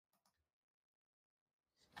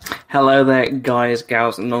Hello there, guys,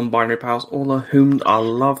 gals, and non-binary pals, all of whom are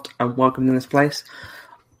loved and welcomed in this place.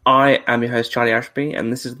 I am your host, Charlie Ashby, and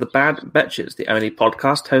this is The Bad Betches, the only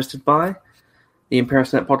podcast hosted by the Imperial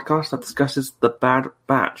podcast that discusses The Bad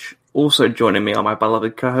Batch. Also joining me are my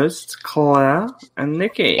beloved co-hosts, Claire and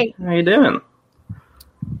Nikki. Hey. How you doing?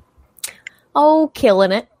 Oh,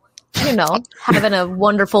 killing it. You know, having a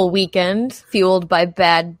wonderful weekend, fueled by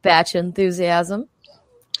Bad Batch enthusiasm.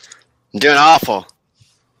 I'm doing awful.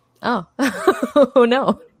 Oh. Oh,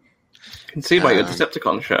 no. You can see by your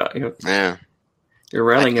Decepticon shirt. You're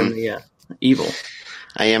railing in the evil.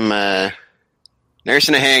 I am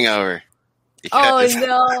nursing a hangover. Oh,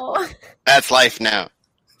 no. That's life now.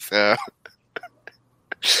 So,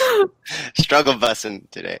 struggle busing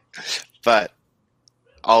today. But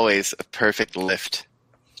always a perfect lift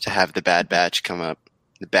to have the Bad Batch come up.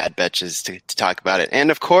 The Bad Betches to talk about it.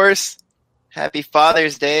 And, of course, happy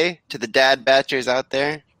Father's Day to the Dad Batchers out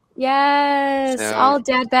there. Yes, So, all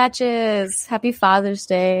Dad Batches. Happy Father's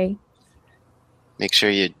Day. Make sure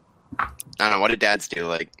you, I don't know, what do dads do?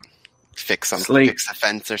 Like, fix something, Sleep. fix the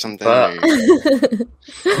fence or something? Or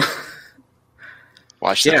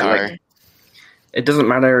wash the car? Like, it doesn't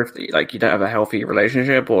matter if you don't have a healthy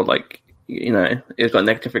relationship or you've got a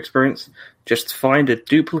negative experience. Just find a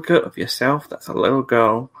duplicate of yourself that's a little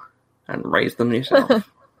girl and raise them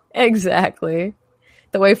yourself. Exactly.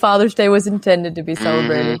 The way Father's Day was intended to be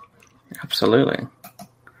celebrated. Mm-hmm. Absolutely.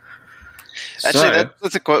 Actually,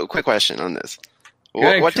 that's a quick question on this. Go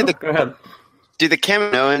ahead. Do the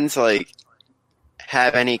Kaminoans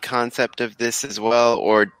have any concept of this as well,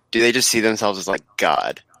 or do they just see themselves as like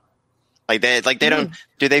God? They don't.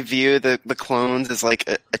 Do they view the clones as like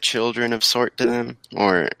a children of sort to them,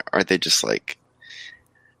 or are they just like,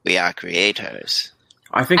 we are creators?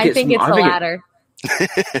 I think it's the latter.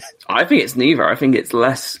 I think it's neither. I think it's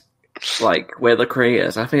less like we're the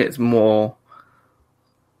creators. I think it's more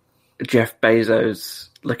Jeff Bezos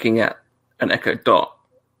looking at an Echo Dot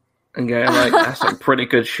and going like, "That's some pretty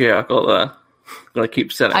good shit. I gotta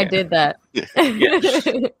keep selling." I did that.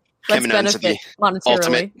 Let's benefit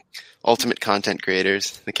monetarily. Ultimate content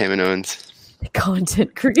creators, the Kaminoans.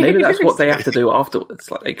 Content creators. Maybe that's what they have to do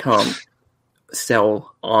afterwards. Like they can't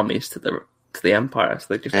sell armies to the Empire, so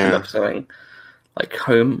they just end up selling like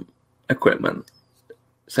home equipment.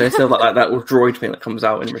 So instead of like that little droid thing that comes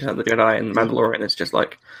out in Return of the Jedi and Mandalorian, it's just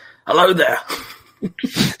like, hello there.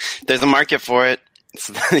 There's a market for it.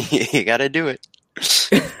 So you gotta do it.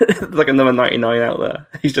 There's like another 99 out there.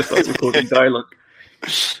 He's just like recording dialogue.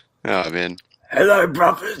 Oh man. Hello,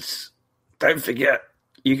 brothers. Don't forget,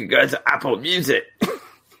 you can go to Apple Music.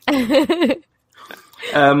 But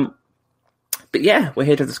yeah, we're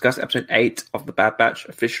here to discuss episode 8 of The Bad Batch,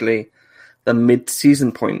 officially the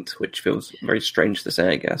mid-season point, which feels very strange to say,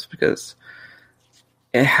 I guess, because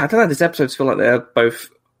I don't know, these episodes feel like they're both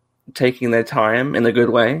taking their time in a good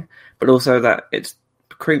way, but also that it's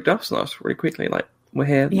creeped up on us really quickly. Like, we're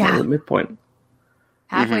here at the midpoint.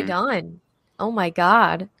 Halfway done. Oh my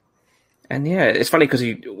god. And yeah, it's funny because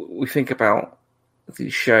we think about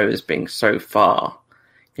these shows being so far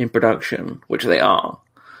in production, which they are,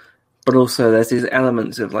 but also there's these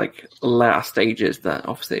elements of like latter stages that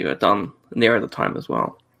obviously were done nearer the time as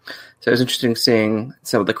well. So it's interesting seeing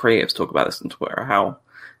some of the creatives talk about this on Twitter, how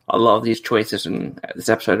a lot of these choices, and this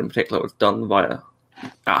episode in particular, was done via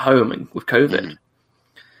at home and with COVID.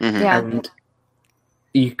 Mm-hmm. Yeah. And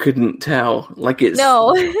you couldn't tell. Like the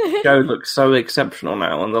show looks so exceptional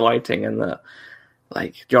now, and the lighting and the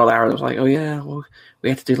Joel Aaron was like, "Oh yeah, well we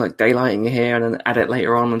had to do like daylighting here and then add it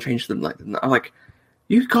later on and change the I'm like,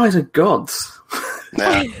 you guys are gods."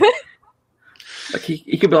 Yeah. Like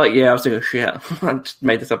he could be like, "Yeah, I was doing a shit. I just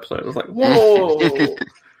made this episode." I was like, "Whoa!"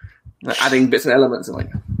 Like, adding bits and elements and like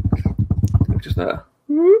just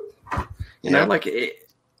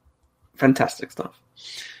fantastic stuff.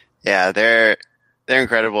 Yeah, they're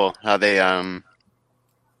incredible. How they how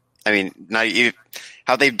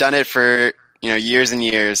they've done it for years and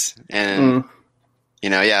years, and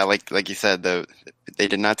like you said, they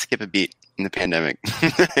did not skip a beat in the pandemic.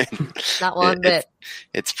 Not one bit.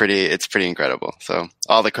 It's pretty incredible. So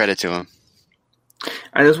all the credit to them.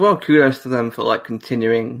 And as well, kudos to them for like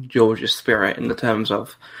continuing George's spirit in the terms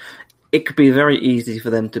of it could be very easy for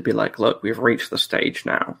them to be like, look, we've reached the stage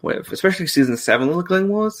now with especially season 7 of the Clone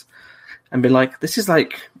Wars, and be like, this is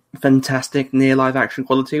like fantastic near live action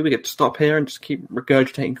quality. We get to stop here and just keep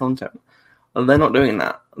regurgitating content. And they're not doing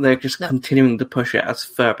that. They're just continuing to push it as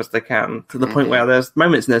far as they can to the point where there's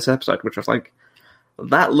moments in this episode which was like,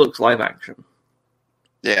 that looks live action.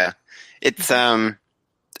 Yeah, it's a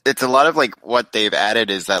lot of like what they've added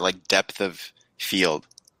is that like depth of field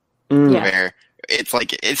where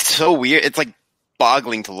it's so weird. It's like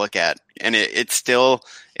boggling to look at, and it still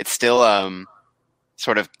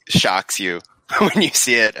sort of shocks you when you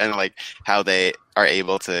see it, and like how they are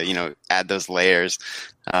able to add those layers.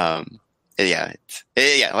 Like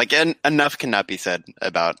enough cannot be said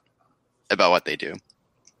about what they do.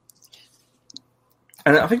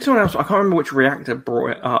 And I think someone else, I can't remember which reactor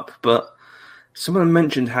brought it up, but someone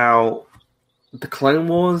mentioned how the Clone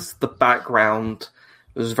Wars, the background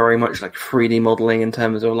was very much like 3D modeling in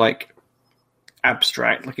terms of like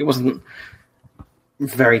abstract. Like it wasn't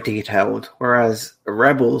very detailed, whereas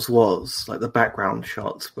Rebels was like the background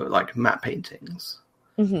shots were like matte paintings.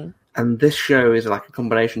 Mm-hmm. And this show is like a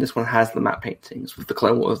combination. This one has the matte paintings with the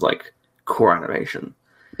Clone Wars like core animation.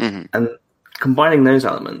 Mm-hmm. And combining those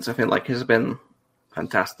elements, I feel like has been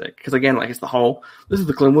fantastic. Because again, like it's the whole, this is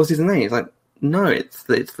the Clone Wars season 8. It's like, no, it's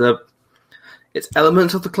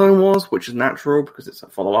elements of the Clone Wars, which is natural because it's a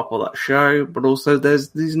follow-up of that show, but also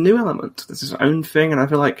there's these new elements. There's its own thing, and I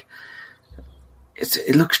feel like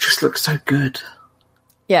it looks so good.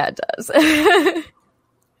 Yeah, it does.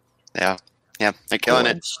 Yeah, they're killing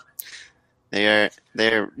it.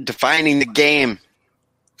 They're defining the game.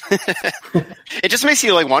 It just makes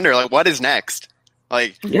you like wonder, like, what is next?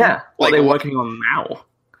 Like, yeah, what are they working on now?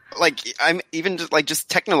 Like, I'm even just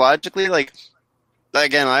technologically, like,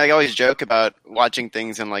 again, I always joke about watching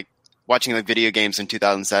things and like watching like video games in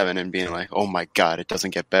 2007 and being like, oh my god, it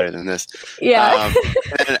doesn't get better than this. Yeah.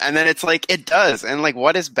 And then it's like it does, and like,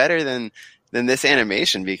 what is better than this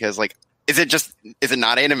animation? Because like, is it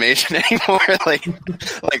not animation anymore? like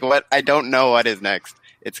what? I don't know what is next.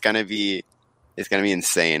 It's gonna be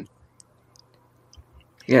insane.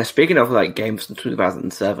 Yeah, speaking of like games from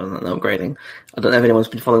 2007 and upgrading, I don't know if anyone's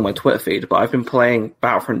been following my Twitter feed, but I've been playing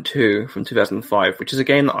Battlefront 2 from 2005, which is a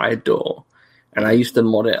game that I adore, and I used to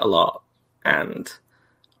mod it a lot. And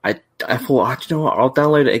I thought, oh, do you know what? I'll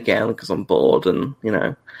download it again because I'm bored, and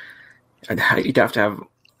you'd have to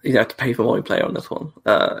pay for multiplayer on this one.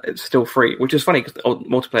 It's still free, which is funny because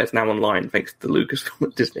multiplayer is now online thanks to Lucasfilm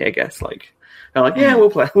at Disney, I guess. Like they're like, yeah,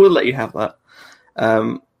 we'll let you have that.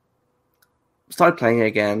 Started playing it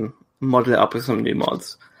again, modded it up with some new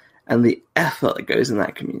mods, and the effort that goes in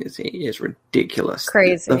that community is ridiculous.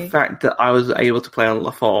 Crazy. The fact that I was able to play on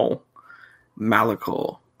Lothal,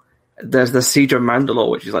 Malachor, there's the Siege of Mandalore,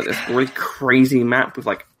 which is like this really crazy map with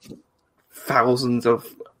like thousands of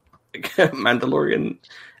Mandalorian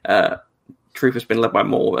troopers being led by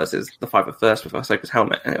Maul versus the 5 of Thirst with Ahsoka's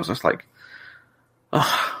helmet, and it was just like,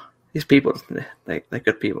 oh, these people, they're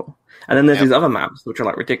good people. And then there's these other maps, which are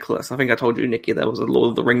like ridiculous. I think I told you, Nikki, there was a Lord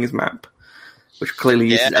of the Rings map, which clearly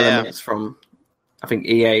uses elements from, I think,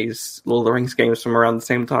 EA's Lord of the Rings games from around the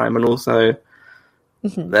same time. And also,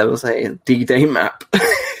 there was a D-Day map.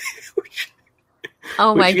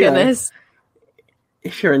 My goodness.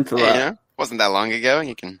 If you're into that. Yeah, wasn't that long ago.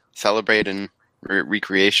 You can celebrate in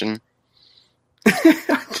recreation.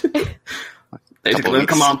 They took a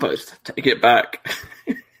command post. Take it back.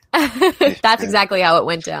 That's exactly how it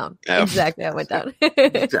went down. Yeah. Exactly how it went down.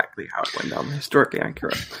 Exactly how it went down. Historically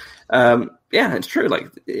accurate. Yeah, it's true.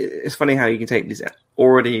 Like, it's funny how you can take these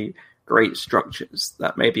already great structures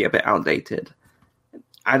that may be a bit outdated,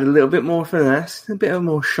 add a little bit more finesse, a bit of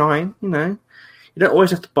more shine. You don't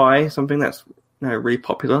always have to buy something that's really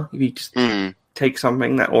popular. If you just take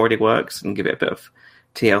something that already works and give it a bit of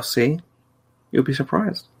TLC, you'll be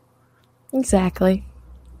surprised. Exactly.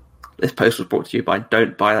 This post was brought to you by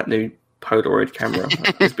Don't Buy That New Polaroid Camera.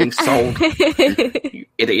 It's being sold. You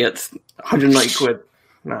idiots. 190 quid.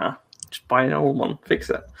 Nah, just buy an old one. Fix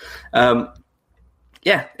it.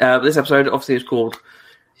 This episode obviously is called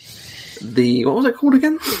what was it called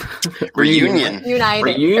again? Reunion.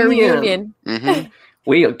 Reunion. Mm-hmm.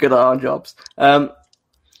 We are good at our jobs.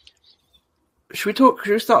 Should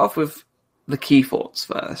we start off with the key thoughts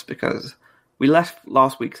first? Because we left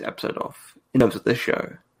last week's episode off, in terms of this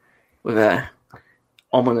show, with a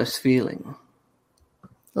ominous feeling.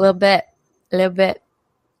 A little bit.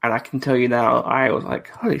 And I can tell you now, I was like,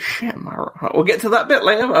 holy shit, am I right? We'll get to that bit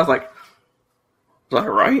later. I was like, was I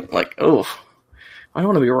right? Like, oh, I don't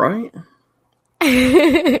want to be right.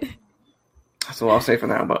 That's all I'll say for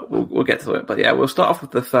now, but we'll get to it. But yeah, we'll start off with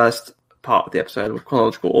the first part of the episode with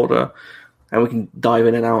chronological order, and we can dive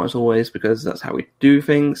in and out as always, because that's how we do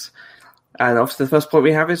things. And obviously the first point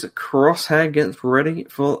we have is Crosshair gets ready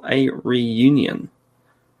for a reunion.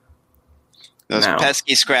 Those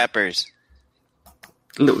pesky scrappers.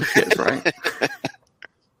 Little shits, right?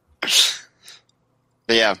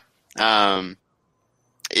 But yeah.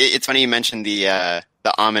 It's funny you mentioned the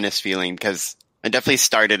ominous feeling, because I definitely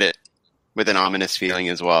started it with an ominous feeling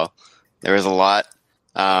as well. There was a lot.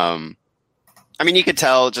 I I mean, you could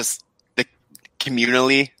tell just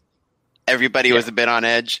communally, everybody was a bit on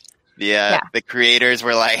edge. The creators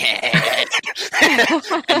were like,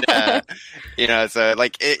 and, so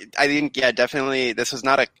like I think definitely this was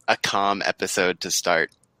not a calm episode to start.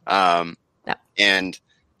 And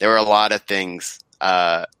there were a lot of things,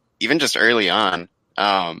 even just early on,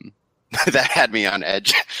 that had me on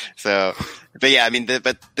edge. So, but yeah, I mean,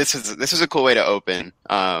 but this was a cool way to open.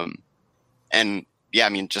 And yeah, I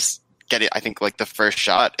mean, just get it. I think like the first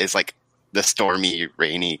shot is like the stormy,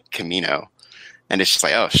 rainy Camino, and it's just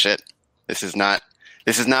like, oh shit, this is not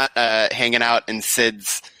hanging out in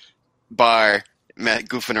Sid's bar,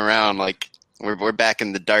 goofing around. Like we're back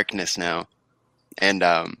in the darkness now, and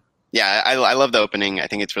I love the opening. I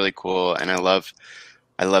think it's really cool, and I love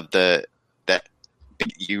that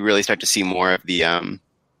you really start to see more of the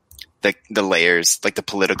layers, like the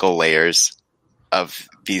political layers of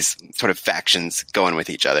these sort of factions going with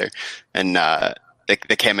each other, and the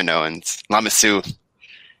Kaminoans, Lamassu,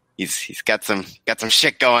 he's got some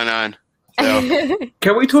shit going on. So,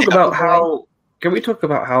 Can we talk about how?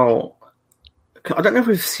 I don't know if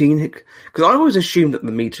we've seen it, because I always assumed that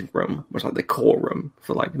the meeting room was like the core room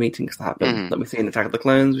for like meetings to happen. Mm-hmm. Like we see in Attack of the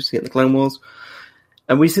Clones, we see it in the Clone Wars,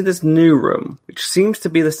 and we see this new room, which seems to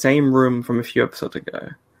be the same room from a few episodes ago.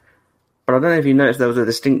 But I don't know if you noticed there was a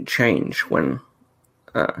distinct change when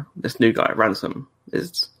this new guy, Ransom,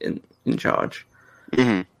 is in charge.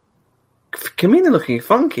 Mm-hmm. Kamina looking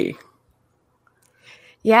funky.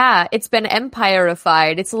 Yeah, it's been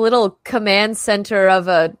empire-ified. It's a little command center of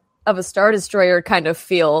a Star Destroyer kind of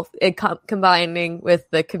feel, combining with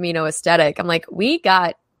the Camino aesthetic. I'm like, we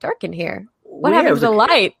got dark in here. What happened to the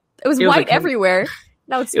light? It was white everywhere.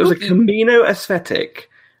 Now it's spooky. It was a Camino aesthetic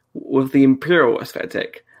with the Imperial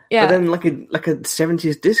aesthetic. Yeah. But then like a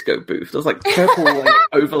 70s disco booth. There was like purple like,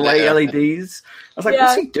 overlay LEDs. I was like,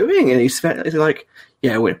 what's he doing? And he's like,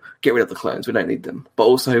 yeah, we'll get rid of the clones. We don't need them. But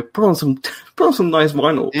also put on some nice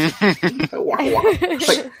vinyl.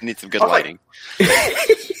 Need some good lighting.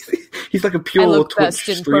 He's like a pure I look Twitch best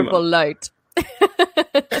in streamer. purple light.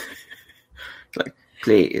 It's like,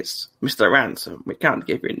 please, Mr. Ransom, we can't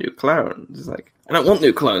give you new clones. It's like, I don't want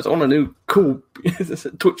new clones. I want a new cool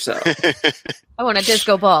Twitch setup. I want a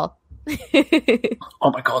disco ball.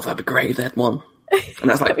 Oh my god, that'd be great, that one. And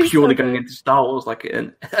that's like purely going into Star Wars, like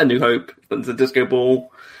A New Hope. There's a disco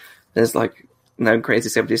ball. There's like crazy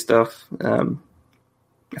 70s stuff.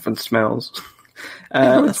 Everyone smells.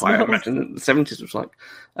 That's why I imagine the 70s was like.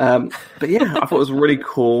 But yeah, I thought it was really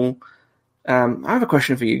cool. I have a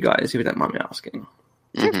question for you guys, if you don't mind me asking.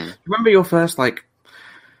 Mm-hmm. Remember your first like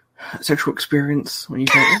sexual experience when you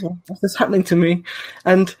thought, oh, what's this happening to me?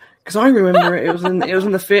 And because I remember it was in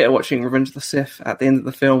the theater watching Revenge of the Sith at the end of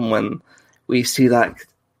the film when we see that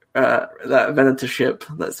Venator ship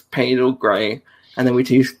that's painted all grey, and then we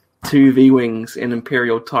see two V-wings in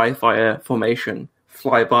Imperial TIE Fighter formation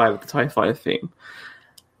fly by with the TIE Fighter theme,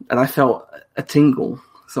 and I felt a tingle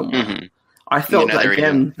somewhere. Mm-hmm. I felt that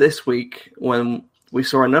again this week when we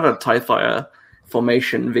saw another TIE Fighter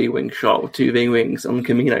formation V-wing shot with two V-wings on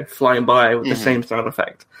Camino flying by with the same sound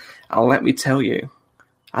effect. And let me tell you,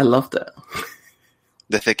 I loved it.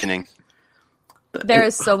 The thickening. There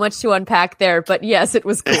is so much to unpack there, but yes, it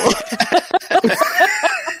was cool.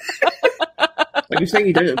 Are you saying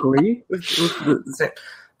you don't agree?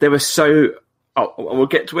 There were so... Oh, we'll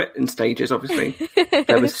get to it in stages, obviously.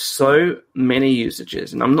 There were so many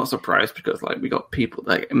usages, and I'm not surprised because like we got people,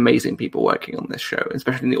 like amazing people working on this show,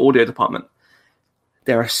 especially in the audio department.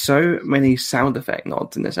 There are so many sound effect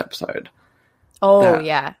nods in this episode. Oh,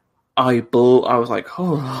 yeah. I was like,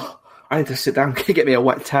 oh, I need to sit down, get me a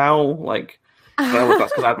wet towel. Like, I don't know if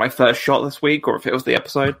that's because I had my first shot this week or if it was the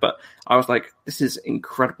episode, but I was like, this is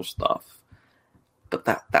incredible stuff. But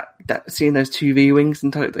that seeing those two V-wings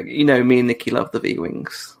and like, you know, me and Nikki love the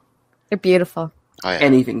V-wings. They're beautiful. Oh, yeah.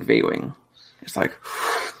 Anything V-wing, it's like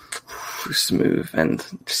smooth, and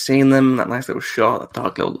just seeing them, that nice little shot, that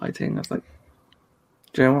dark little lighting. I was like,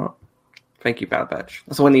 do you know what? Thank you, Bad Batch.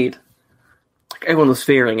 That's all I need. Like everyone was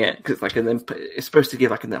fearing it because like it's supposed to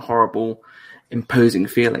give like a horrible, imposing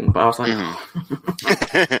feeling. But I was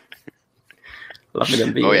like, loving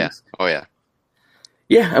them V-wings. Oh yeah.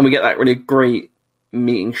 Yeah, and we get that really great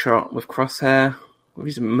meeting shot with Crosshair with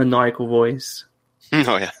his maniacal voice.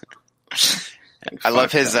 Oh yeah. I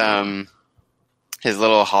love his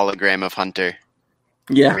little hologram of Hunter.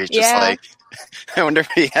 Yeah. Where he's just like, I wonder if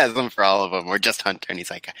he has them for all of them or just Hunter, and he's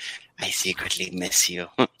like, I secretly miss you.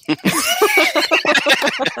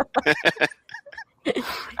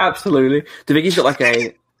 Absolutely. Do you think he's got like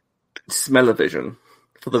a smell-o-vision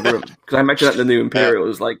for the room? Because I imagine that the new Imperial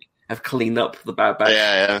is like have cleaned up the Bad Batch.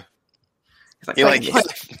 Yeah. He's like, He like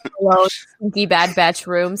Hello, stinky Bad Batch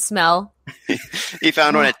room smell. he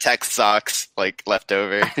found one of Tech's socks like left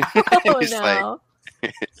over. Oh He's no.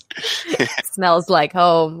 Smells like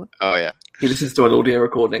home. Oh yeah. he listens to an audio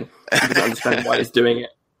recording. He doesn't understand why he's doing it.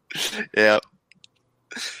 Yeah.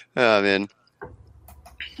 Oh man.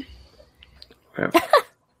 Yeah.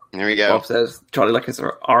 There we go. Bob says Charlie like his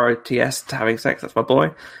ROTS to having sex. That's my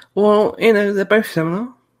boy. Well, they're both similar.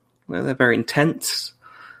 They're very intense.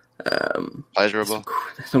 Pleasurable.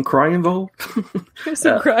 Some crying involved. There's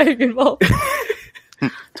some crying involved.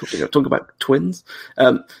 Talk about twins.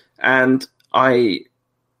 And I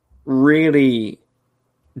really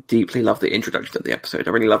deeply love the introduction of the episode.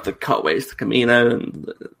 I really love the cutaways to Camino and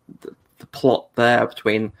the plot there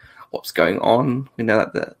between what's going on. We know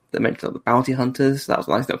that the mention of the bounty hunters. That was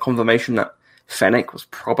a nice little confirmation that Fennec was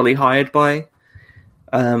probably hired by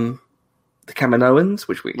the Kaminoans,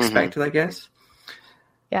 which we expected, I guess.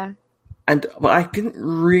 Yeah. But I didn't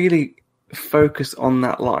really focus on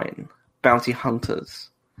that line, bounty hunters.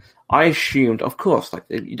 I assumed, of course, like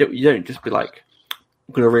you don't just be like,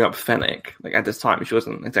 I'm going to ring up Fennec. Like at this time, she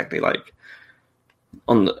wasn't exactly like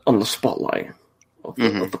on the spotlight of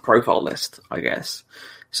the profile list, I guess.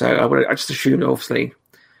 So I just assumed, obviously,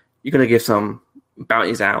 you're going to give some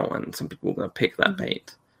bounties out, and some people are going to pick that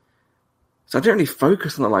bait. So I didn't really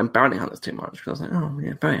focus on the line bounty hunters too much, because I was like, oh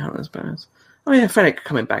yeah, bounty hunters. Oh yeah, Fennec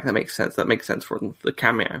coming back. That makes sense. That makes sense for the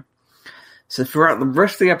cameo. So throughout the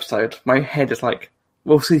rest of the episode, my head is like,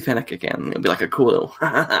 we'll see Fennec again. It'll be like a cool little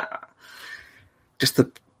just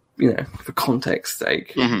for context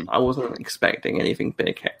sake. I wasn't expecting anything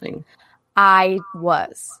big happening. I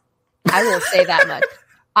will say that much.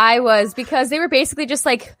 I was, because they were basically just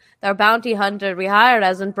like, the bounty hunter we hired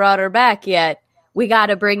hasn't brought her back yet. We got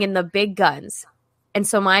to bring in the big guns. And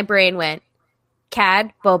so my brain went,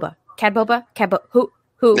 Cad Boba. Who?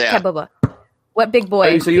 Yeah. Cad Boba. What big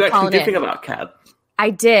boy? Oh, so you actually did think about Cad?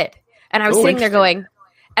 I did. And I was sitting there going,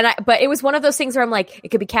 but it was one of those things where I'm like, it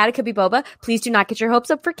could be Cad, it could be Boba. Please do not get your hopes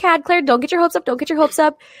up for Cad, Claire. Don't get your hopes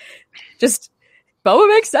up. Just, Boba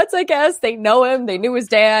makes sense, I guess. They know him. They knew his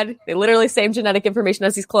dad. They literally same genetic information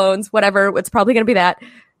as these clones. Whatever. It's probably going to be that.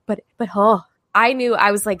 But I knew.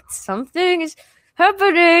 I was like, something is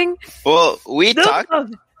happening. Well, we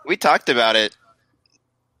talked about it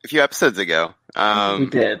a few episodes ago. We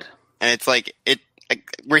did. And it's like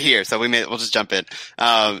we're here, so we'll just jump in.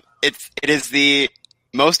 It is the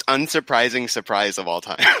most unsurprising surprise of all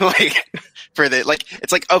time.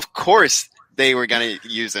 It's like, of course they were gonna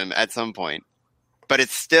use him at some point, but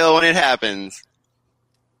it's still, when it happens,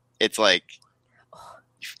 it's like,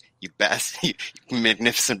 you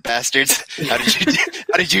magnificent bastards! How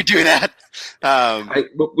did you do that?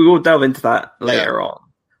 We will delve into that later on,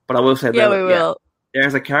 but I will say that we will.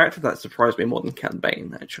 There's a character that surprised me more than Cad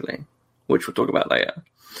Bane, actually, which we'll talk about later.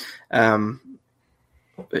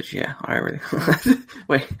 But yeah, I really...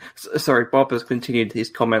 Wait, sorry, Bob has continued his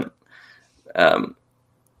comment. I don't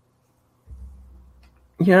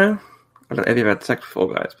know if you've had sex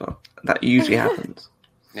before, guys, but that usually happens.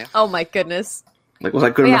 Yeah. Oh my goodness. Like, was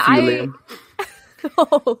that good enough for you, Liam?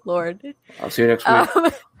 Oh, Lord. I'll see you next week.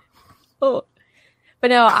 But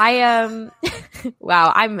no, I am.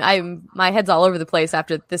 Wow, I'm. My head's all over the place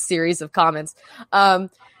after this series of comments. No,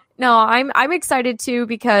 I'm excited too,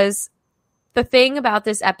 because the thing about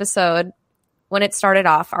this episode, when it started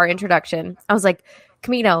off, our introduction, I was like,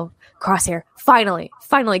 Camino, Crosshair, finally,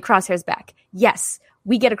 Crosshair's back. Yes,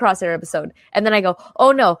 we get a Crosshair episode. And then I go,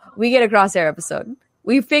 oh no, we get a Crosshair episode.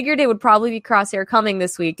 We figured it would probably be Crosshair coming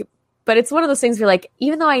this week, but it's one of those things where, like,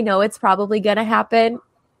 even though I know it's probably gonna happen,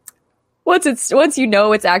 once you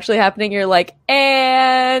know it's actually happening, you're like,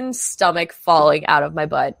 and stomach falling out of my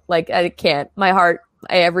butt. Like, I can't. My heart,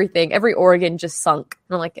 everything, every organ just sunk.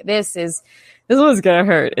 And I'm like, this one's gonna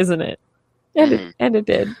hurt, isn't it? And it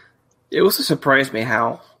did. It also surprised me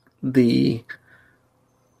how I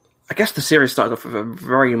guess the series started off with a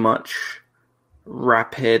very much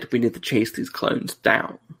rapid, we need to chase these clones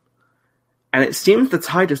down. And it seems the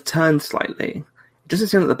tide has turned slightly. It doesn't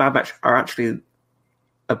seem that the Bad Batch are actually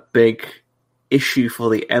a big issue for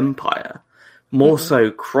the Empire. More so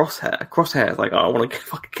Crosshair. Crosshair is like, oh, I want to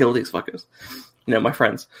fucking kill these fuckers. My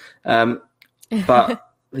friends. But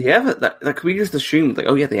that we just assumed, like,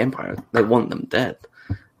 oh yeah, the Empire, they want them dead.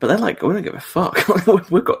 But they're like, we don't give a fuck.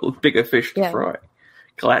 We've got bigger fish to fry,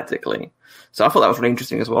 galactically. So I thought that was really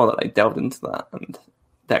interesting as well, that they delved into that, and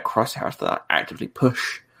that Crosshair has to actively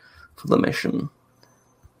push for the mission.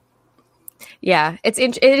 Yeah, it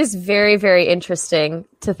is very, very interesting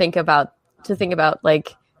to think about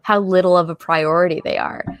like how little of a priority they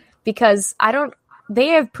are, because they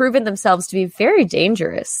have proven themselves to be very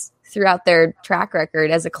dangerous throughout their track record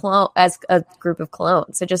as a group of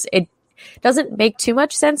clones. It doesn't make too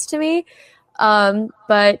much sense to me.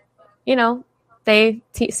 But they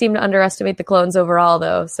seem to underestimate the clones overall,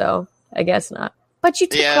 though. So I guess not. But you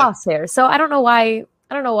took Crosshair, so I don't know why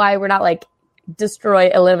we're not like destroy,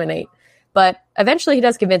 eliminate. But eventually he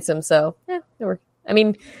does convince him. So it works. I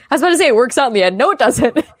mean, I was about to say it works out in the end. No, it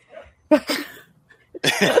doesn't.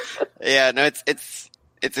 Yeah, no, it's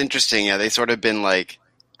interesting. Yeah, they sort of been like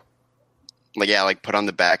put on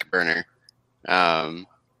the back burner.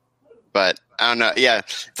 But I don't know. Yeah,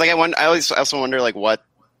 it's like I also wonder like what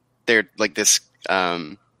they're like this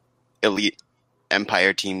elite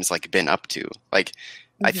Empire team's like been up to. Like,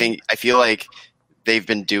 I feel like they've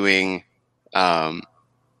been doing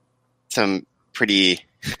some pretty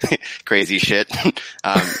crazy shit,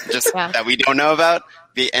 that we don't know about.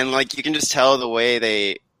 And like you can just tell the way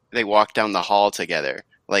they walk down the hall together.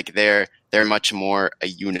 Like they're much more a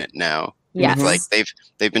unit now. Yes. It's like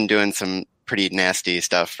they've been doing some pretty nasty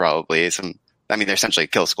stuff. Probably they're essentially a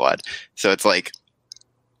kill squad. So it's like,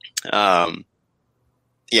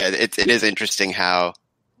 it is interesting how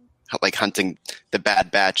like hunting the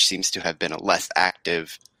Bad Batch seems to have been a less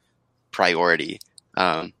active priority.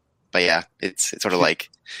 But yeah, it's sort of like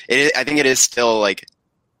I think it is still like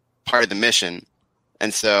part of the mission,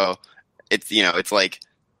 and so it's like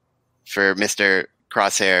for Mr.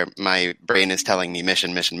 Crosshair, my brain is telling me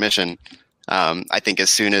mission. I think as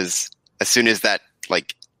soon as that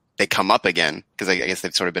like they come up again, because I guess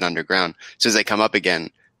they've sort of been underground. As soon as they come up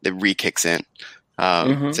again, the re-kicks in.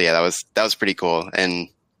 So yeah, that was pretty cool. And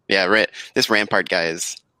yeah, this Rampart guy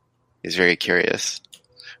is very curious.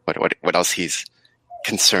 What else he's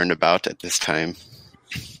concerned about at this time?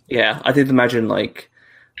 Yeah, I did imagine like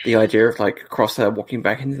the idea of like Crosshair walking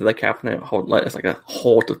back into the cabinet, it's like a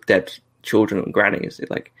horde of dead children and grannies.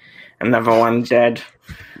 It's like another one dead.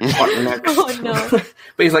 What next? Oh no!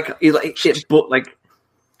 But he's like shit. But like,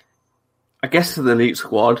 I guess the elite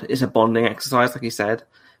squad is a bonding exercise, like he said.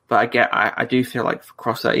 But I do feel like for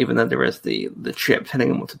Crosshair, even though there is the chip telling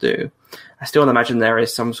him what to do, I still imagine there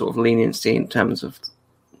is some sort of leniency in terms of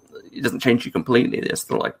it doesn't change you completely. There's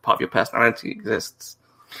still like part of your personality exists.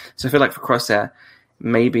 So I feel like for Crosshair,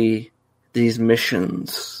 maybe these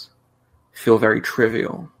missions feel very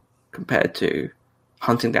trivial compared to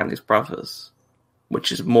hunting down these brothers,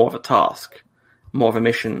 which is more of a task, more of a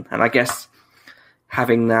mission. And I guess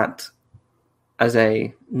having that as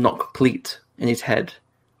a not complete in his head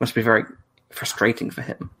must be very frustrating for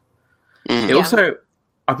him. It also,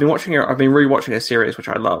 I've been rewatching a series which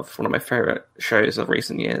I love, one of my favorite shows of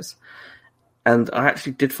recent years, and I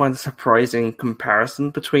actually did find a surprising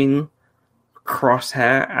comparison between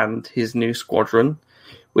Crosshair and his new squadron,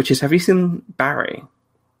 which is, have you seen Barry?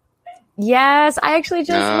 Yes, I actually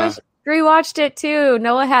just rewatched it too.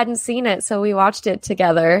 Noah hadn't seen it, so we watched it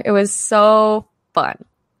together. It was so fun,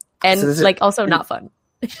 and also not fun.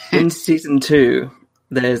 In season 2,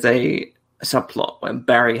 there's a subplot where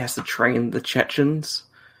Barry has to train the Chechens,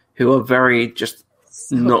 who are very just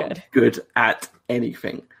not good at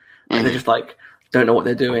anything. Like, they're just like, don't know what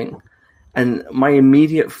they're doing. And my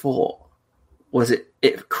immediate thought was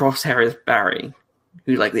it Crosshair is Barry,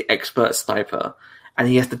 who's like the expert sniper, and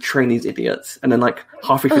he has to train these idiots. And then like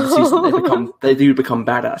halfway through the season, they do become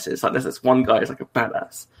badasses. Like there's this one guy who's like a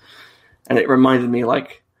badass. And it reminded me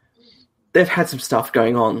like, they've had some stuff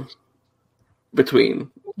going on between,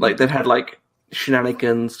 like they've had like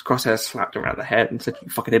shenanigans, Crosshair slapped around the head and said, you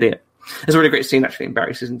fucking idiot. There's a really great scene actually in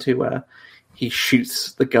Barry season 2 where he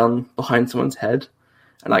shoots the gun behind someone's head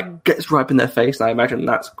and like gets right up in their face. And I imagine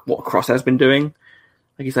that's what Crosshair's been doing.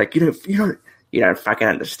 Like he's like, you don't fucking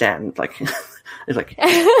understand. Like it's like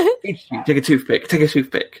take a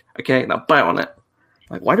toothpick, okay, now bite on it.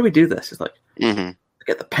 Like, why do we do this? It's like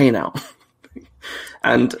get the pain out.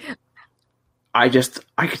 And I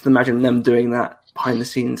could imagine them doing that behind the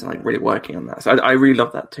scenes and like really working on that. So I really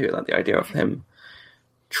love that too, like the idea of him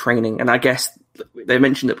training. And I guess they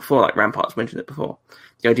mentioned it before, like Rampart's mentioned it before,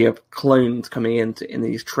 the idea of clones coming in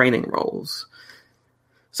these training roles.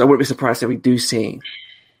 So I wouldn't be surprised if we do see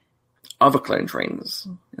other clone trainers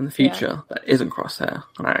in the future that isn't Crosshair.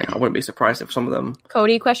 And I wouldn't be surprised if some of them...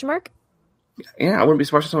 Cody, question mark? Yeah, I wouldn't be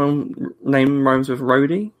surprised if someone name rhymes with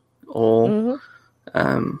Rhodey or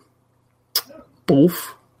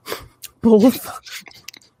Wolf. Wolf.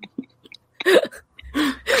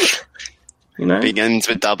 You know? Begins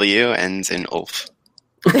with W, ends in Ulf.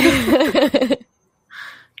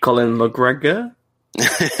 Colin McGregor.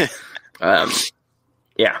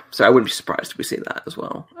 Yeah, so I wouldn't be surprised if we see that as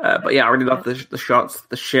well. But yeah, I really love the shots.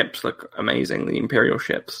 The ships look amazing. The Imperial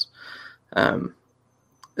ships.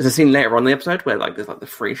 There's there's a scene later on in the episode where like there's like the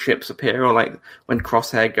 3 ships appear, or like when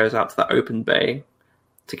Crosshair goes out to the open bay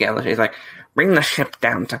together, he's like, "Bring the ship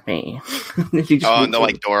down to me." And the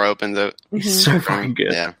like door opens up. He's so fucking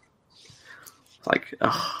good. Yeah. Like,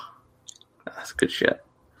 oh, that's good shit.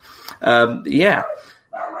 Yeah,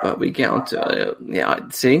 but we get on to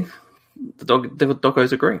see the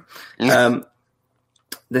doggos agree.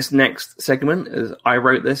 This next segment is I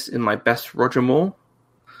wrote this in my best Roger Moore,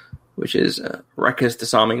 which is Wrecker's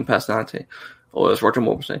disarming personality, or as Roger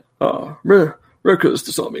Moore would say, Wrecker's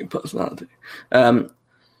disarming personality.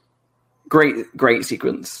 Great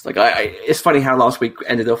sequence. Like it's funny how last week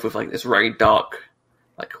ended off with like this very dark,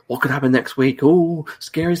 like what could happen next week? Oh,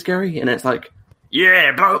 scary, and it's like,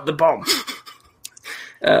 yeah, blow up the bomb.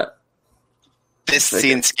 This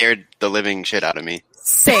scene scared the living shit out of me.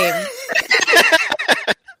 Same.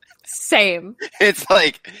 It's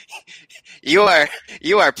like you are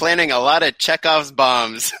planning a lot of Chekhov's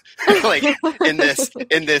bombs, like in this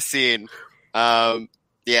scene.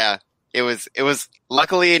 Yeah, it was.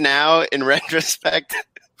 Luckily now, in retrospect,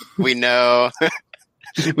 we know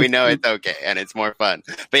it's okay and it's more fun.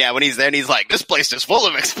 But yeah, when he's there and he's like, "This place is full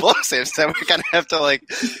of explosives," so we kind of have to like.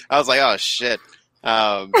 I was like, "Oh shit."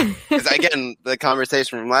 Because again, the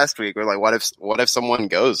conversation from last week, we're like, what if someone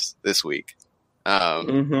goes this week?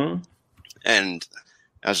 And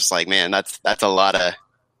I was just like, man, that's a lot of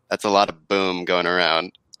boom going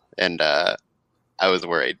around, and I was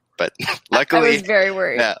worried, but luckily, I was very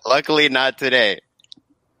worried. Yeah, luckily not today.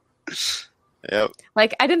 Yep.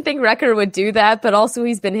 Like, I didn't think Wrecker would do that, but also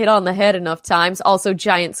he's been hit on the head enough times. Also,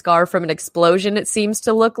 giant scar from an explosion, it seems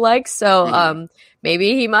to look like. So,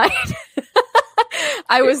 maybe he might.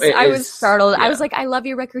 I was startled. Yeah. I was like, I love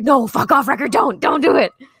you, Wrecker. No, fuck off, Wrecker. Don't do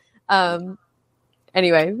it.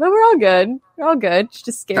 Anyway, but we're all good.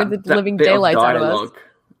 Just scared the living daylights out of us.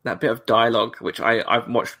 That bit of dialogue, which I've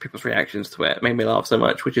watched people's reactions to it, made me laugh so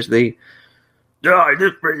much, which is I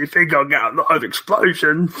didn't really think I'd get a lot of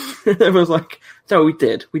explosion. It was like, no, we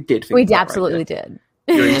did. We absolutely did.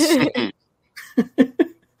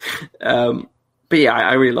 But yeah,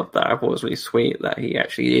 I really loved that. I thought it was really sweet that he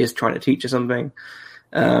actually is trying to teach her something.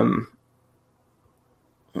 I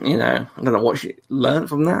don't know what she learned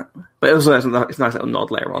from that, but it was it's a nice little nod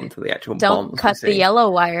later on to the actual bomb. Don't cut the yellow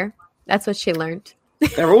wire. That's what she learned.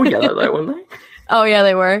 They're all yellow though, weren't they? Oh yeah,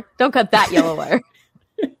 they were. Don't cut that yellow wire.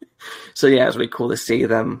 So yeah, it's really cool to see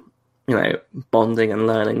them, bonding and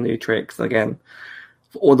learning new tricks. And again,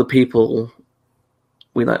 for all the people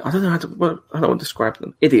we like, I don't know how to describe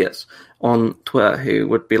them. Idiots on Twitter who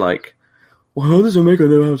would be like, "Well, how does Omega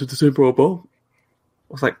know how to disable a bomb?"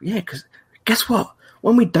 I was like, yeah, because guess what?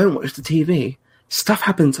 When we don't watch the TV, stuff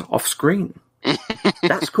happens off screen.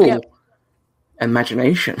 That's cool. Yep.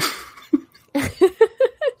 Imagination. What's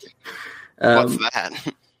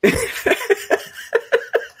that?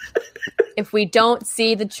 If we don't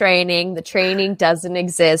see the training doesn't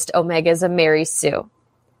exist. Omega's a Mary Sue.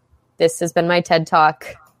 This has been my TED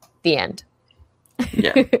Talk. The end.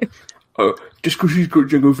 Yeah. Oh, just because she's got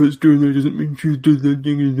Jango Fett's doing that doesn't mean she does that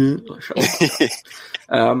thing in there.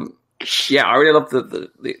 Yeah, I really love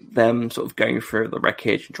them sort of going through the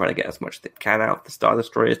wreckage and trying to get as much as they can out of the Star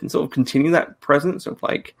Destroyers and sort of continue that presence of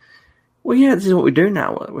like, well, yeah, this is what we do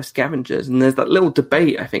now. We're scavengers. And there's that little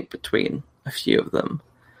debate, I think, between a few of them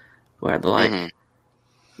where they're like,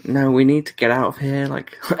 no, we need to get out of here.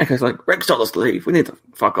 Like, Echo's like, Rex told us to leave. We need to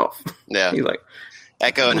fuck off. Yeah. He's like,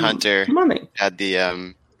 Echo and Hunter money. Had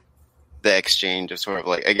the exchange of sort of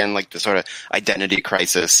like, again, like the sort of identity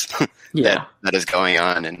crisis that is going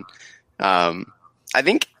on. And I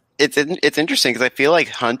think it's interesting because I feel like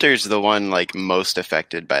Hunter's the one like most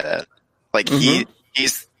affected by that. Like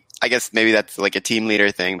he's, I guess maybe that's like a team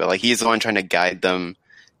leader thing, but like he's the one trying to guide them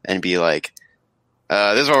and be like,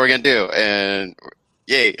 this is what we're going to do. And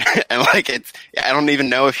yay. And like, I don't even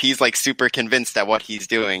know if he's like super convinced at what he's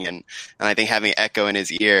doing. And I think having Echo in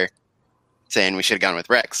his ear saying we should have gone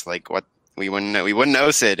with Rex, like what we wouldn't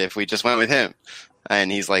know Sid if we just went with him.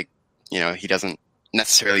 And he's like, he doesn't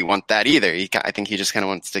necessarily want that either. I think he just kind of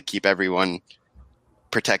wants to keep everyone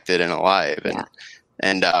protected and alive.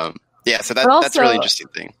 And so that's a really interesting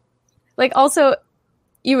thing. Like also,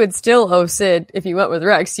 you would still owe Sid if you went with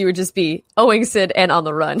Rex. You would just be owing Sid and on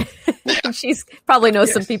the run. Yeah. She's probably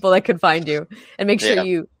knows some people that could find you and make sure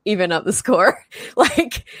you even up the score.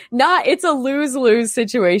 Like, it's a lose-lose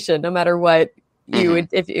situation no matter what you would.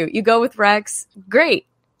 If you go with Rex, great,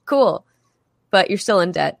 cool, but you're still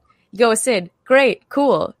in debt. You go with Sid, great,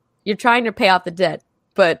 cool. You're trying to pay off the debt,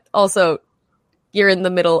 but also you're in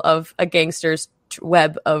the middle of a gangster's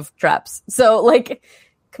web of traps. So, like,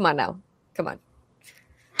 come on now. Come on.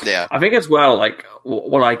 Yeah. I think as well, like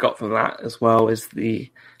what I got from that as well is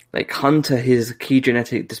Hunter, his key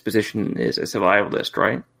genetic disposition is a survivalist,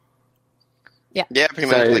 right? Yeah, pretty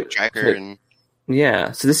much like Tracker and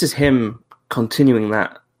yeah. So this is him continuing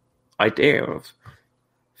that idea of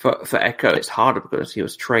for Echo. It's harder because he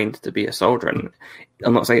was trained to be a soldier, and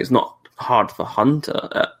I'm not saying it's not hard for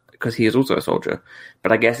Hunter because he is also a soldier,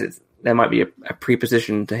 but I guess there might be a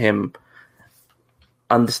preposition to him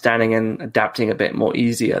understanding and adapting a bit more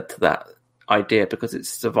easier to that idea because it's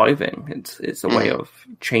surviving. It's a way of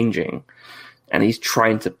changing, and he's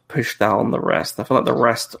trying to push that on the rest. I feel like the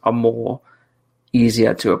rest are more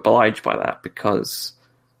easier to oblige by that because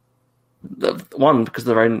because of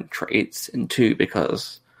their own traits, and two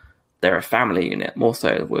because they're a family unit more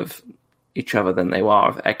so with each other than they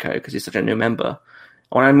are with Echo because he's such a new member.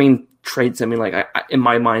 When I mean traits, I mean like in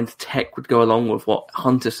my mind, Tech would go along with what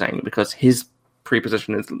Hunter's saying because his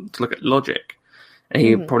preposition is to look at logic, and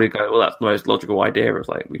he'd probably go, well, that's the most logical idea, is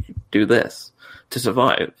like we could do this to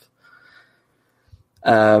survive.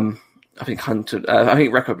 I think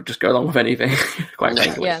Rekka would just go along with anything, quite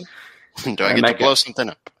frankly. Yeah. Do I get to blow something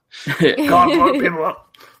up? Can't blow people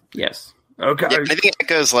up. Yes. Okay. Yeah, I think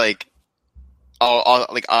Echo's like all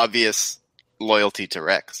like obvious loyalty to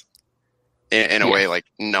Rex in a way like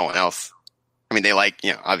no one else. I mean, they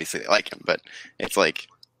obviously they like him, but it's like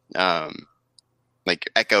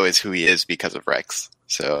Echo is who he is because of Rex.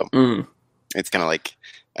 So it's kind of like,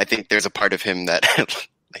 I think there's a part of him that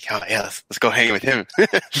like, oh yeah, let's go hang with him.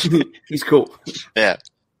 He's cool. Yeah.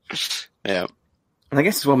 And I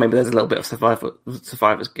guess as well, maybe there's a little bit of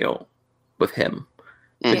survivor's guilt with him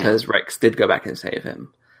because Rex did go back and save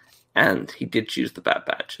him, and he did choose the Bad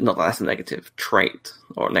Batch. Not that that's a negative trait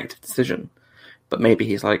or a negative decision, but maybe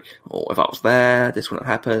he's like, oh, if I was there, this wouldn't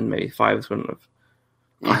have happened. Maybe Fives wouldn't have.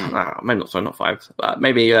 Maybe not Fives, but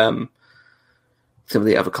maybe some of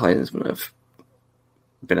the other clones would have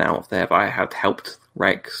been out of there. But I had helped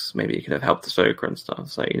Rex. Maybe he could have helped Ahsoka and stuff.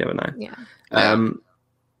 So you never know. Yeah.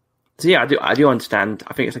 So yeah, I do understand.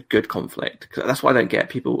 I think it's a good conflict because that's why I don't get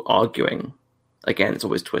people arguing. Again, it's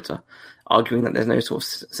always Twitter arguing that there's no sort of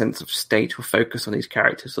sense of state or focus on these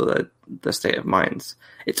characters or their state of minds.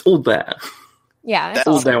 It's all there. Yeah, that's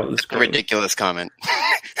all there on the screen. A ridiculous comment.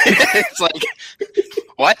 It's like,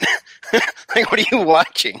 what? Like, what are you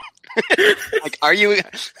watching? Like, are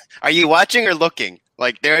you watching or looking?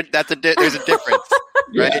 Like, there's a difference,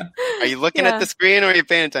 right? Yeah. Are you looking at the screen or are you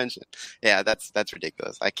paying attention? Yeah, that's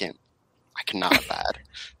ridiculous. I cannot bad.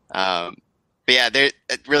 But yeah, there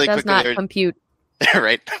really does quickly. Not compute.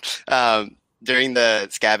 Right. During the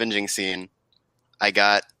scavenging scene, I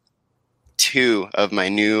got 2 of my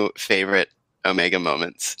new favorite Omega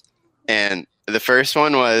moments. And the first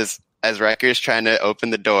one was as Wrecker's trying to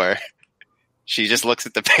open the door, she just looks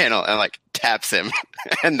at the panel and like taps him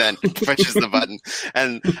and then pushes the button.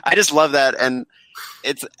 And I just love that. And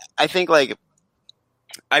I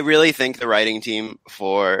really think the writing team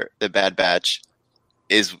for the Bad Batch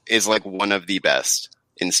is like one of the best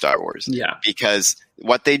in Star Wars. Yeah. Because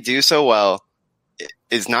what they do so well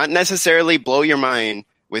is not necessarily blow your mind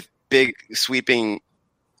with big sweeping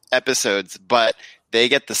episodes, but they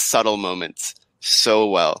get the subtle moments so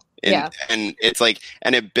well. And it's like,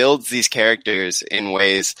 and it builds these characters in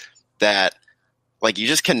ways that like you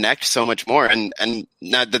just connect so much more. And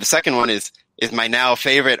now the second one is my now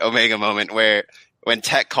favorite Omega moment where when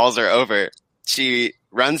Tech calls her over, she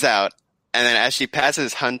runs out, and then as she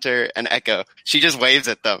passes Hunter and Echo, she just waves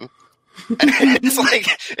at them. And it's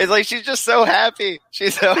like she's just so happy.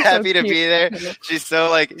 She's so happy to be there. She's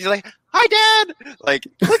like, hi, Dad. Like,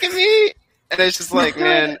 look at me. And it's just like,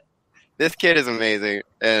 man, this kid is amazing.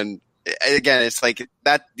 And again, it's like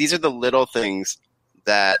that. These are the little things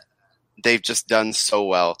that they've just done so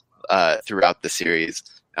well throughout the series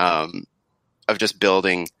of just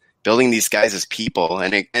building these guys as people.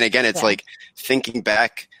 And again, it's like thinking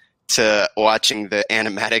back to watching the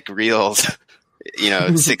animatic reels,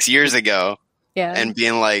 6 years ago, and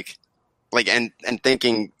being like, and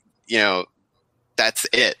thinking, that's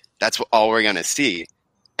it. That's all we're going to see.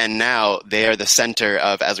 And now they are the center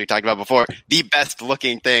of, as we talked about before, the best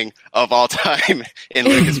looking thing of all time in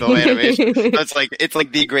Lucasfilm animation. So it's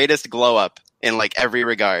like the greatest glow up in like every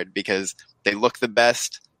regard because they look the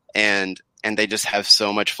best and they just have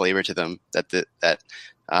so much flavor to them that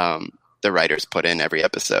the writers put in every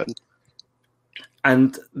episode.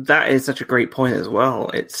 And that is such a great point as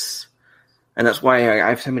well. And that's why I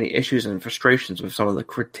have so many issues and frustrations with some of the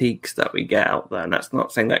critiques that we get out there. And that's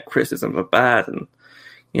not saying that criticisms are bad. And,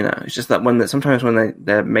 it's just that sometimes when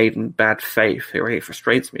they're made in bad faith, it really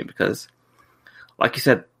frustrates me because, like you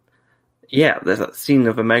said, there's that scene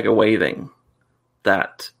of Omega waving.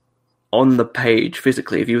 that on the page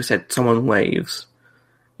physically, if you said someone waves,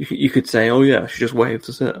 you could say, "Oh yeah, she just waves,"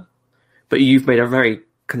 that's it. But you've made a very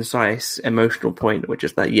concise, emotional point, which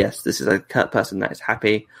is that yes, this is a person that is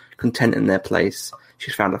happy, content in their place.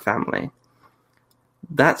 She's found a family.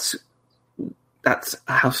 That's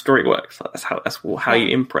how story works. That's how you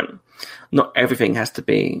imprint. Not everything has to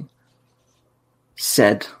be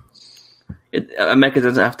said. Omega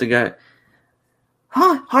doesn't have to go,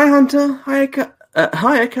 Hi Hunter, hi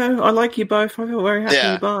Echo, I like you both. I feel very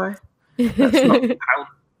happy. Bye. That's not how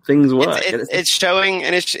things work. It's showing,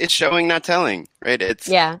 and it's showing, not telling, right?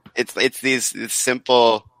 It's these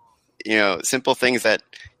simple, simple things that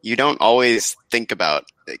you don't always think about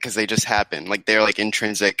because they just happen. Like they're like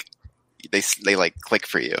intrinsic. They like click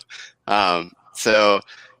for you. So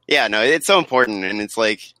yeah, no, it's so important, and it's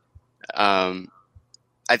like,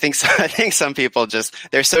 I think some people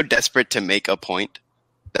they're so desperate to make a point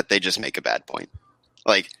that they just make a bad point.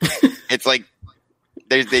 Like it's like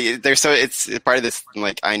they're so it's part of this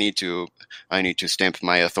like I need to stamp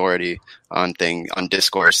my authority on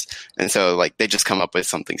discourse, and so like they just come up with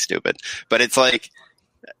something stupid. But it's like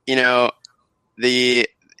again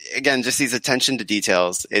just these attention to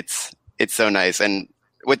details. It's so nice, and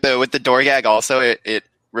with the door gag also it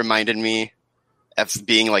reminded me of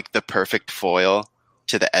being like the perfect foil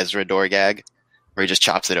to the Ezra door gag, where he just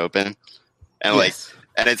chops it open, and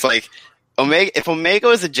and it's like if Omega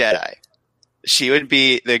was a Jedi, she would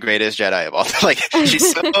be the greatest Jedi of all time. Like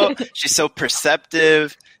she's so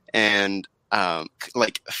perceptive and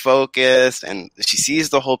like focused, and she sees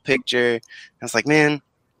the whole picture. I was like, man,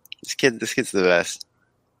 this kid's the best.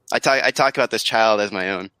 I talk about this child as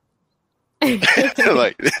my own.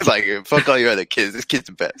 like fuck all your other kids. This kid's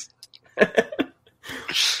the best.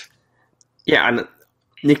 Yeah, and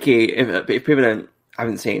Nikki, if people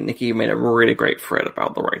haven't seen, Nikki made a really great thread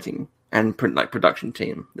about the writing and production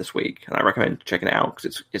team this week, and I recommend checking it out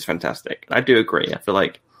because it's fantastic. And I do agree. I feel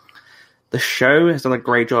like the show has done a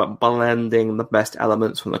great job blending the best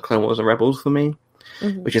elements from the Clone Wars and Rebels for me,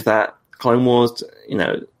 which is that Clone Wars,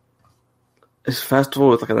 is first of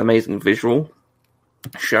all it's like an amazing visual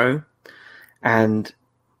show, and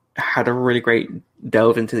had a really great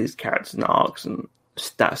delve into these characters and arcs and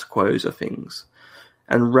status quos of things.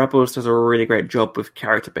 And Rebels does a really great job with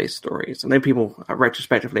character-based stories. I know people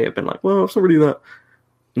retrospectively have been like, well, it's not really that.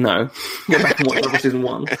 No. Go back and watch Rebels Season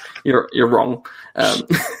 1. You're wrong.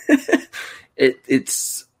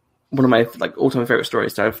 It's one of my all-time favorite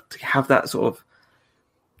stories to have that sort of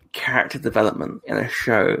character development in a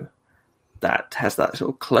show that has that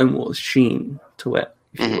sort of Clone Wars sheen to it,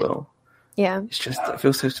 if you will. Yeah. It's just, it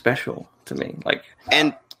feels so special to me.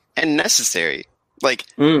 And necessary.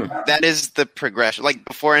 That is the progression. Like,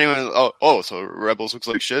 before anyone, so Rebels looks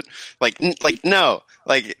like shit. No.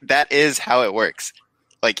 That is how it works.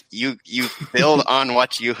 You build on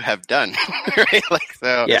what you have done, right?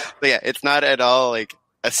 Yeah, it's not at all a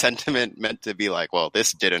sentiment meant to be like, well,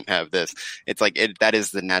 this didn't have this. It's that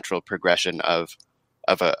is the natural progression of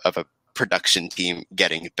a production team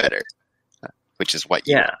getting better, which is what.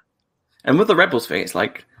 Yeah, and with the Rebels thing, it's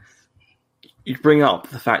you bring up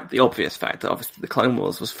the obvious fact that obviously the Clone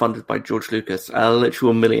Wars was funded by George Lucas, a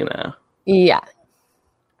literal millionaire. Yeah,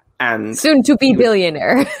 and soon to be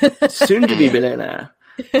billionaire.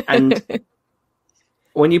 And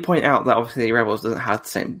when you point out that obviously Rebels doesn't have the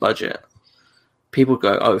same budget, people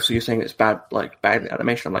go, "Oh, so you're saying it's bad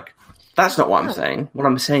animation?" I'm like, that's not what I'm saying. What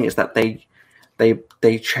I'm saying is that they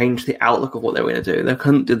changed the outlook of what they were going to do. They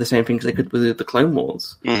couldn't do the same things they could with the Clone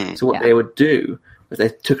Wars. So what they would do was they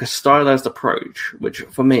took a stylized approach, which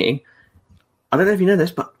for me, I don't know if you know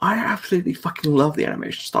this, but I absolutely fucking love the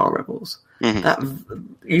animation style of Rebels. That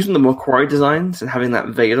using the McQuarrie designs and having that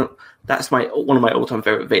Vader, that's one of my all-time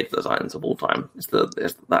favorite Vader designs of all time. It's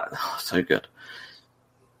so good.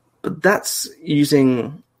 But that's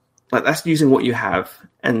using what you have,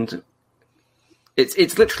 and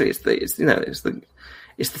it's literally it's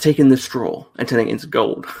the taking the straw and turning it into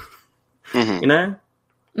gold.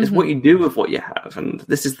 It's what you do with what you have, and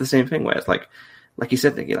this is the same thing where it's like you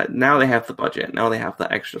said, Nikki, now they have the budget, now they have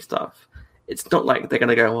that extra stuff. It's not like they're going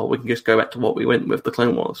to go, well, we can just go back to what we went with the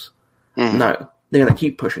Clone Wars. No, they're going to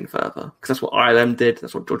keep pushing further, because that's what ILM did,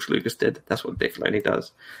 that's what George Lucas did, that's what Dave Filoni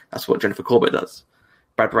does, that's what Jennifer Corbett does,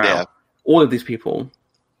 Brad Brown. Yeah. All of these people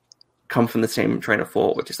come from the same train of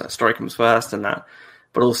thought, which is that story comes first, and that,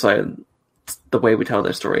 but also the way we tell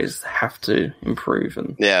those stories have to improve.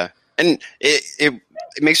 And and it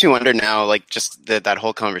makes me wonder now, just that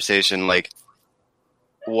whole conversation,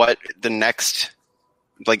 what the next,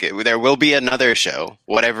 there will be another show,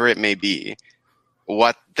 whatever it may be,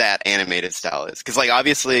 what that animated style is. Because,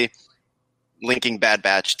 obviously, linking Bad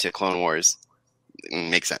Batch to Clone Wars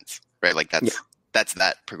makes sense, right? Like that's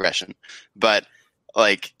that progression. But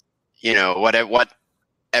like,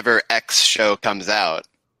 whatever X show comes out,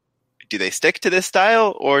 do they stick to this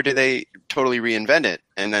style or do they totally reinvent it?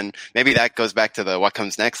 And then maybe that goes back to the what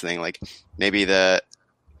comes next thing. Like maybe the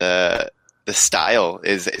style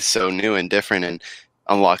is so new and different and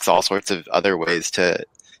unlocks all sorts of other ways to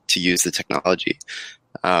use the technology.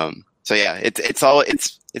 So yeah,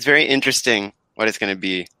 it's very interesting what it's going to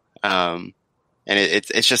be. And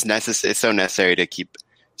it's just it's so necessary to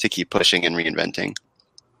keep pushing and reinventing.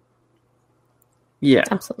 Yeah,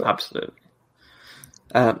 absolutely.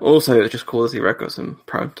 Also, it's just cool to see Red got some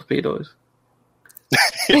prime torpedoes.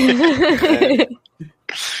 Yeah.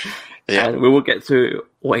 And we will get to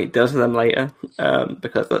what he does to them later,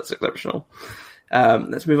 because that's exceptional.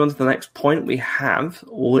 Let's move on to the next point we have,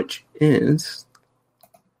 which is,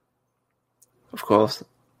 of course,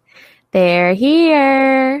 they're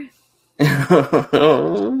here. Let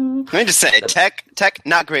me just say, tech,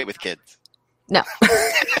 not great with kids. No.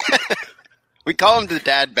 We call him the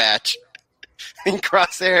dad batch. And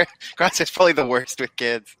Crosshair's probably the worst with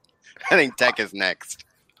kids. I think Tech is next.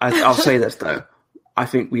 I'll say this, though. I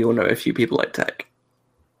think we all know a few people like Tech.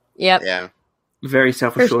 Yep. Yeah. Very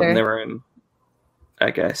self-assured in sure. their own,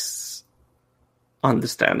 I guess,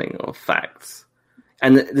 understanding of facts.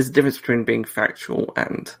 And there's a difference between being factual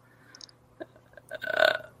and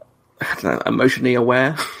I don't know, emotionally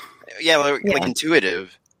aware. Yeah, like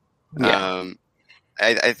intuitive. Yeah.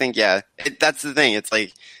 I think, that's the thing. It's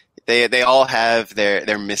like they all have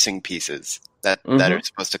their missing pieces that are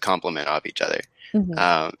supposed to complement off each other.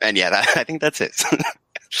 Mm-hmm. And I think that's it.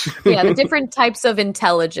 Yeah, the different types of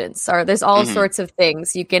intelligence there's all sorts of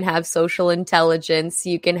things. You can have social intelligence,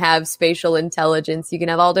 you can have spatial intelligence, you can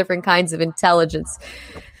have all different kinds of intelligence.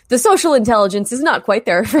 The social intelligence is not quite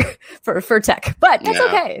there for Tech, but that's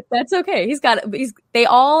okay. That's okay. They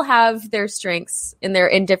all have their strengths in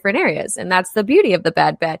different areas. And that's the beauty of the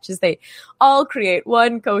Bad Batch is they all create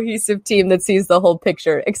one cohesive team that sees the whole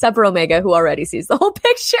picture, except for Omega, who already sees the whole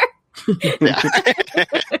picture.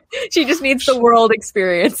 She just needs the world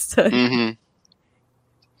experience to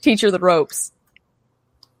teach her the ropes.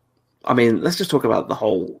 I mean, let's just talk about the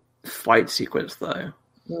whole fight sequence, though.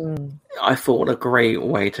 I thought a great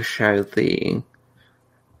way to show the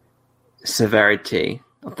severity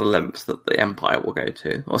of the lengths that the Empire will go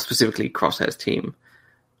to, or specifically Crosshair's team,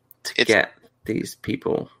 to get these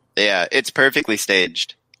people. Yeah, it's perfectly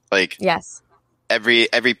staged. Like, yes, every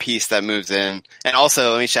piece that moves in, and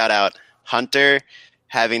also let me shout out Hunter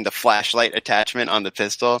having the flashlight attachment on the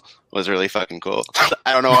pistol was really fucking cool.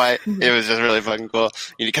 I don't know why, it was just really fucking cool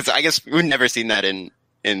because I guess we've never seen that in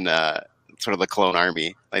sort of the clone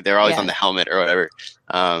army. Like they're always on the helmet or whatever.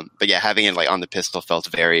 But yeah, having it like on the pistol felt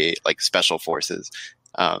very like special forces.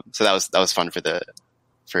 So that was fun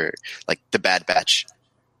for like the Bad Batch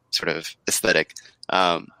sort of aesthetic.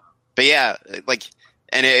 But yeah, like,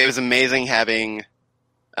 and it was amazing having,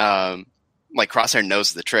 like Crosshair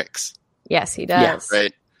knows the tricks. Yes, he does. Yeah,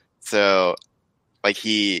 right. So like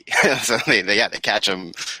they catch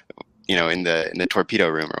him, in the torpedo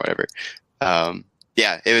room or whatever.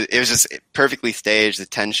 Yeah, it was just perfectly staged. The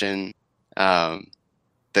tension, the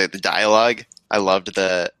dialogue. I loved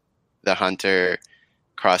the Hunter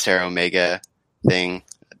Crosshair Omega thing.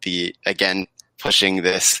 Again pushing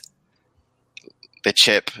the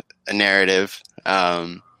chip narrative,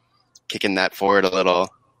 kicking that forward a little,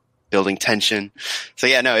 building tension. So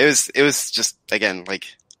yeah, no, it was just again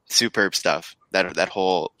like superb stuff. That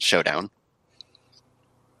whole showdown.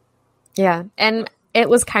 Yeah, and it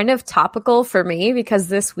was kind of topical for me because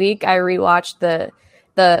this week I rewatched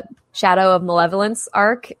the Shadow of Malevolence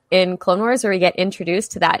arc in Clone Wars where we get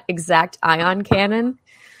introduced to that exact ion cannon.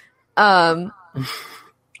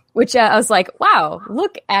 Which I was like, wow,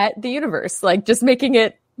 look at the universe, like just making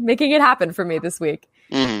it happen for me this week.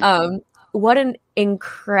 Mm-hmm. What an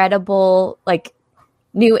incredible like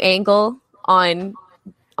new angle on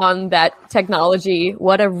that technology.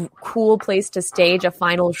 What a cool place to stage a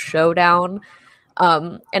final showdown.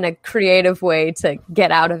 And a creative way to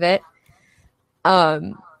get out of it.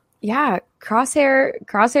 Yeah,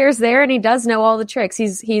 Crosshair's there, and he does know all the tricks.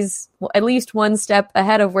 He's at least one step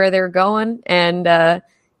ahead of where they're going, and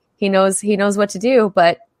he knows what to do.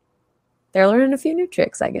 But they're learning a few new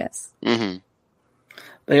tricks, I guess. Mm-hmm.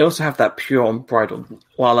 They also have that pure unbridled.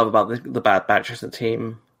 What I love about the Bad Batch as a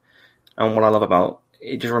team, and what I love about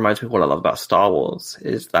it, just reminds me of what I love about Star Wars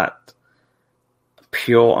is that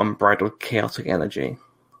pure, unbridled, chaotic energy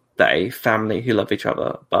that a family who love each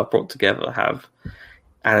other but are brought together have,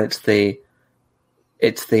 and it's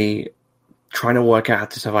the trying to work out how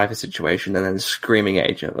to survive the situation and then screaming at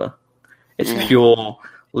each other. It's pure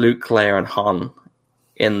Luke, Leia, and Han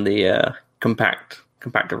in the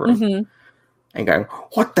compactor room, and going,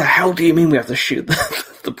 "What the hell do you mean we have to shoot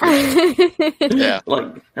the prisoner?" Yeah. Like,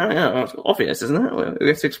 I don't know, it's obvious, isn't it? We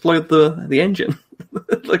have to explode the engine.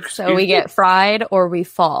 Like, So we get fried or we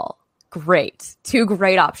fall. Great. 2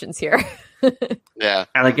 great options here. Yeah.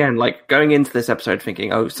 And again, like, going into this episode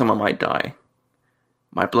thinking, oh, someone might die.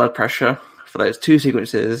 My blood pressure for those 2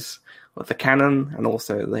 sequences with the cannon and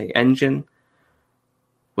also the engine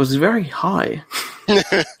was very high.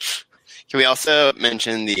 Can we also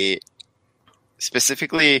mention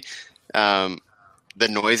specifically the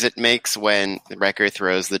noise it makes when Wrecker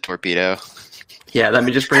throws the torpedo? Yeah, let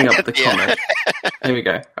me just bring up the comment. Here we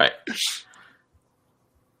go. Right.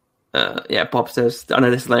 Bob says, I know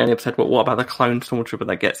this is the only episode, but what about the clone stormtrooper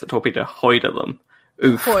that gets the torpedo hoid at them?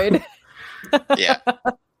 Oof. Hoid. Yeah.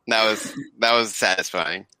 That was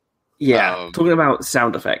satisfying. Yeah. Talking about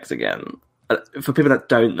sound effects again. For people that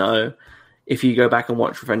don't know, if you go back and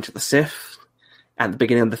watch Revenge of the Sith, at the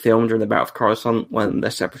beginning of the film during the Battle of Coruscant, when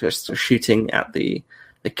the Separatists are shooting at the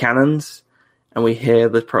cannons, and we hear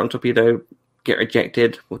the proton torpedo get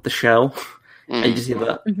ejected with the shell, and you just hear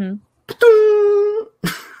that, and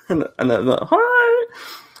then the hi.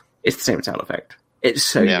 It's the same sound effect. It's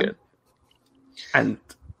so good. And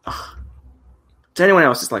to anyone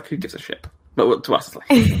else, it's like, who gives a shit? But to us, it's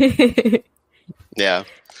like, yeah.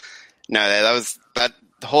 No, that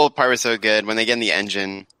the whole part was so good. When they get in the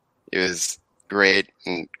engine, it was great,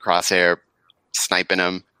 and Crosshair sniping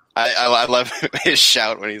him. I love his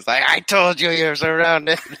shout when he's like, "I told you you're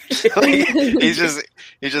surrounded." Like, he's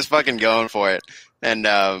just fucking going for it. And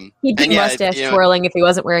he'd be mustache twirling if he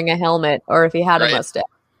wasn't wearing a helmet or if he had a mustache.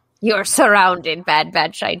 You're surrounded, Bad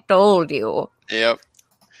Batch. I told you. Yep.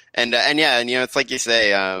 And it's like you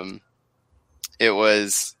say. It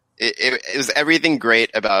was everything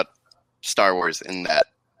great about Star Wars in that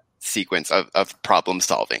sequence of problem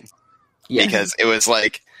solving. Yeah. Because it was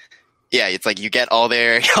like, it's like you get all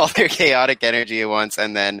their chaotic energy at once,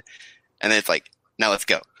 and then it's like, now let's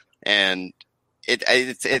go. And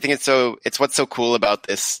I think it's what's so cool about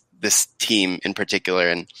this team in particular,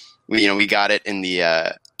 and we got it in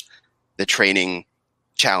the training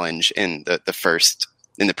challenge in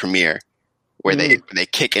the premiere, where they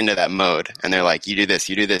kick into that mode, and they're like, you do this,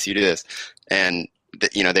 and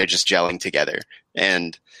they're just gelling together.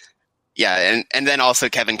 And and then also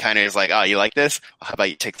Kevin kind of is like, oh, you like this? Well, how about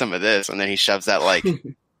you take some of this? And then he shoves that like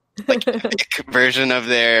version of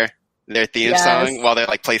their theme song while they're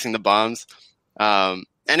like placing the bombs. And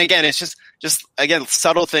again, it's just again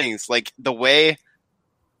subtle things, like the way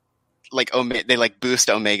like they like boost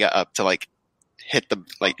Omega up to like hit the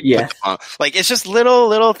put the bomb. Like, it's just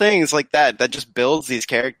little things like that just builds these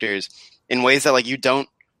characters in ways that like you don't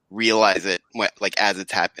realize it like as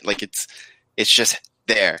it's happened. Like it's just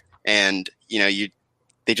there, and they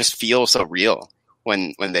just feel so real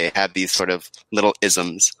when they have these sort of little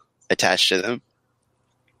isms attached to them.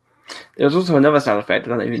 There was also another sound effect, I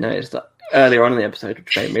don't know if you noticed, that earlier on in the episode,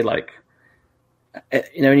 which made me like,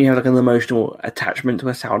 when you have like an emotional attachment to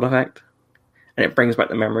a sound effect, and it brings back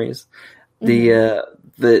the memories.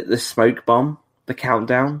 The smoke bomb, the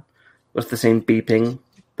countdown, was the same beeping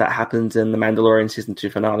that happens in the Mandalorian season 2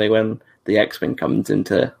 finale when the X-wing comes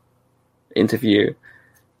into view.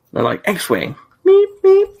 They're like, X-wing, meep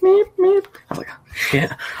meep meep meep. I was like, oh,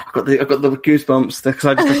 shit, I got the goosebumps because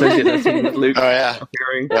I just associated that with Luke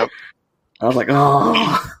appearing. Yep. I was like,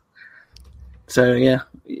 oh. So yeah,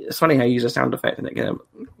 it's funny how you use a sound effect and it can,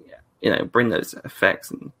 bring those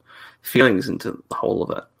effects and feelings into the whole of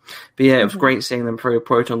it. But yeah, it was great seeing them throw a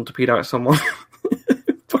proton torpedo at someone.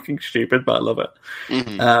 Fucking stupid, but I love it.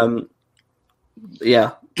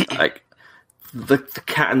 Like the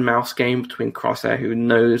cat and mouse game between Crosshair, who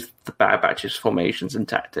knows the Bad Batch's formations and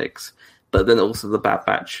tactics, but then also the Bad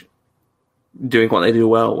Batch doing what they do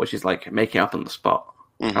well, which is like making up on the spot.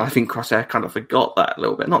 And I think Crosshair kind of forgot that a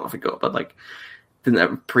little bit. Not forgot, but like didn't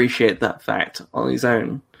appreciate that fact on his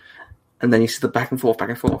own. And then you see the back and forth.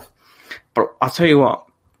 But I'll tell you what,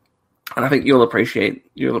 and I think you'll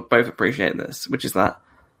both appreciate this, which is that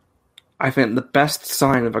I think the best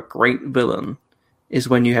sign of a great villain is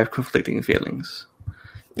when you have conflicting feelings.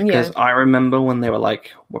 Because I remember when they were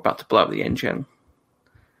like, we're about to blow up the engine.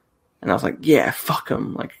 And I was like, yeah, fuck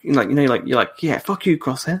them. Like, you're like, yeah, fuck you,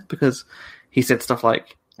 Crosshair. Because he said stuff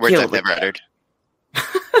like, words I've never uttered.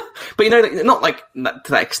 But not like that,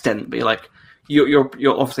 to that extent, but you're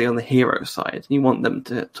obviously on the hero side. You want them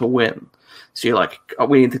to win. So you're like,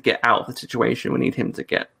 we need to get out of the situation. We need him to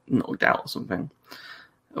get knocked out or something.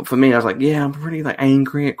 for me, I was like, yeah, I'm really like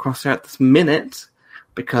angry at Crosshair at this minute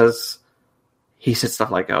because he said stuff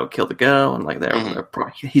like, "Oh, kill the girl," and like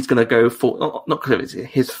he's going to go full, not because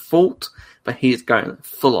it's his fault, but he's going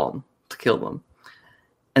full on to kill them.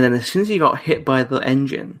 And then as soon as he got hit by the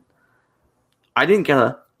engine, I didn't get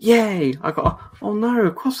a yay. I got, oh no,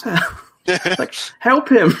 Crosshair, like help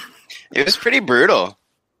him. It was pretty brutal.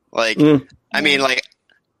 Like, I mean, like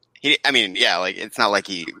it's not like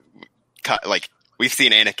he cut like. We've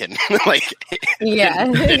seen Anakin, like,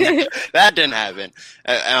 that didn't happen.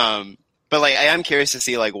 But like, I am curious to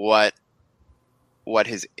see like what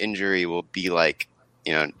his injury will be like,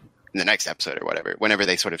 in the next episode or whatever. Whenever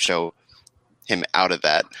they sort of show him out of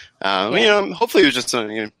that, hopefully it was just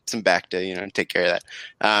some back to take care of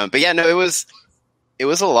that. But yeah, no, it was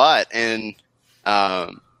a lot, and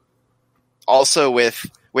also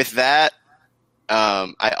with that,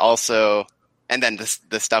 I also, and then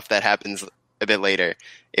the stuff that happens a bit later,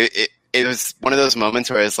 it was one of those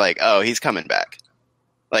moments where it's like, oh, he's coming back.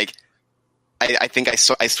 Like, I think I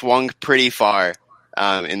swung pretty far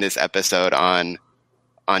in this episode on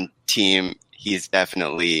team. He's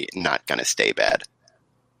definitely not going to stay bad.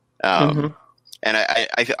 And I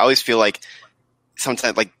always feel like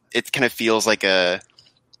sometimes like it kind of feels like I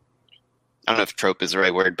don't know if trope is the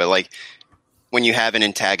right word, but like when you have an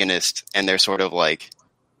antagonist and they're sort of like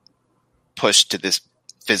pushed to this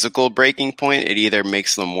physical breaking point, it either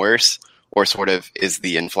makes them worse or sort of is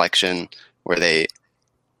the inflection where they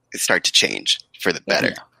start to change for the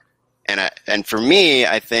better. And for me,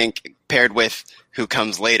 I think paired with who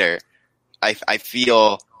comes later, I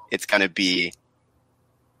feel it's going to be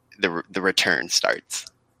the return starts.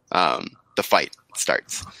 The fight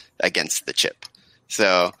starts against the chip.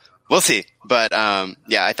 So we'll see. But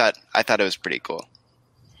yeah, I thought it was pretty cool.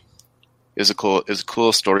 It was a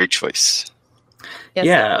cool story choice. Yes,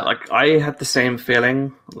 yeah, like I had the same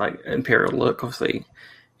feeling. Like Imperial look, obviously,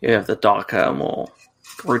 you have the darker, more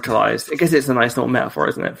brutalized. I guess it's a nice little metaphor,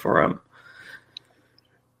 isn't it, for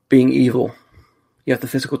being evil. You have the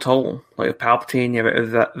physical toll, like with Palpatine, you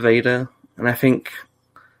have Vader, and I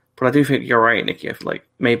do think you're right, Nikki. I feel like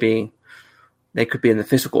maybe they could be in the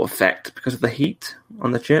physical effect because of the heat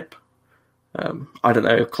on the chip. I don't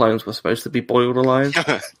know if clones were supposed to be boiled alive.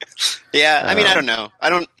 Yeah, I mean, I don't know. I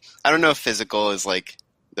don't know if physical is like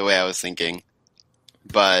the way I was thinking,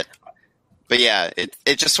 but yeah, it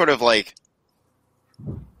just sort of like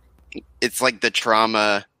it's like the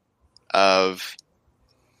trauma of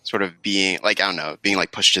sort of being like, I don't know, being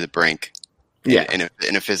like pushed to the brink in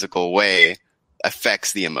a physical way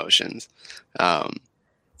affects the emotions.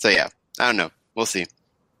 So yeah, I don't know. We'll see.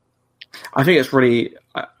 I think it's really,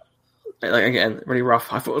 really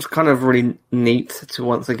rough. I thought it was kind of really neat to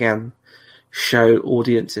once again show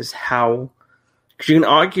audiences how, because you can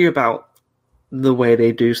argue about the way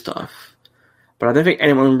they do stuff, but I don't think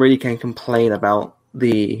anyone really can complain about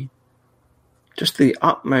the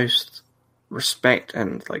utmost respect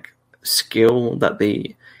and like skill that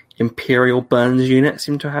the Imperial burns unit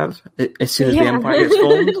seem to have as soon as the Empire gets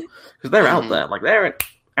formed, because they're out there, like they're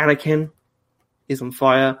Anakin is on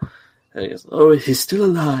fire. And he goes, oh, he's still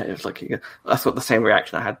alive. Like that's what the same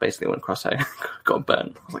reaction I had basically when Crosshair got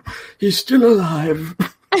burned. I was like, he's still alive.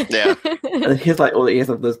 Yeah. And he's like, all he has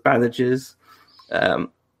of those bandages. I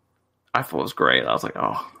thought it was great. I was like,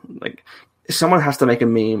 oh, like someone has to make a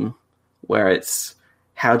meme where it's,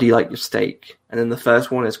 how do you like your steak? And then the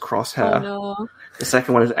first one is Crosshair. Oh, no. The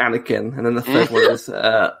second one is Anakin. And then the third one is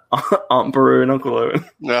Aunt Beru and Uncle Owen.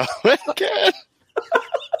 No, my God.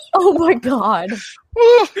 Oh my God.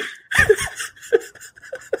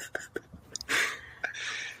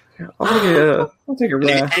 I'll take a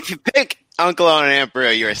rare. If you pick Uncle Owen and Aunt Beru,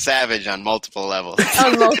 you're a savage on multiple levels.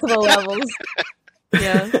 On multiple levels.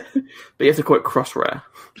 Yeah. But you have to call it cross rare.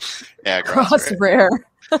 Yeah, Cross rare.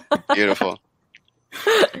 Beautiful.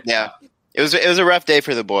 Yeah. It was a rough day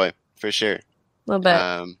for the boy, for sure. A little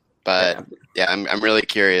bit. But yeah, I'm really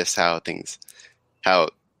curious how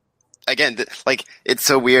again, like it's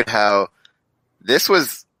so weird how this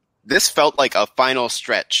felt like a final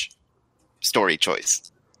stretch story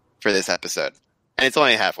choice for this episode, and it's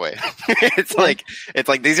only halfway. It's like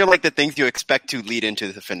these are like the things you expect to lead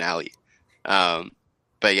into the finale.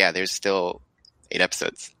 But yeah, there's still 8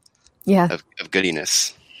 episodes. Yeah. Of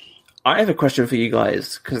goodiness. I have a question for you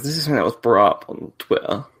guys, because this is something that was brought up on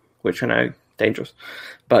Twitter, which I know dangerous,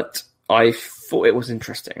 but I thought it was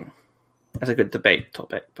interesting as a good debate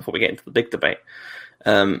topic before we get into the big debate.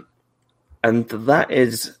 And that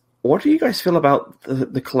is, what do you guys feel about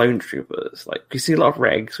the clone troopers? Like, we see a lot of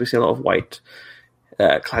regs, we see a lot of white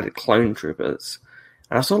cladded clone troopers,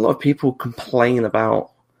 and I saw a lot of people complain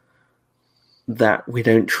about that we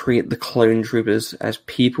don't treat the clone troopers as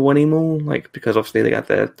people anymore, like, because obviously they got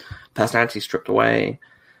their personality stripped away,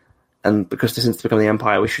 and because since it's become the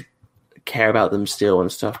Empire, we should care about them still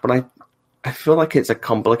and stuff. But I feel like it's a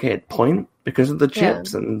complicated point because of the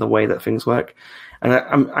chips and the way that things work. And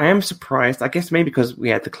I am surprised, I guess maybe because we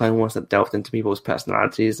had the Clone Wars that delved into people's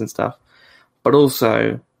personalities and stuff, but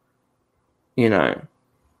also, you know,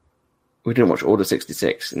 we didn't watch Order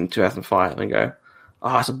 66 in 2005 and go,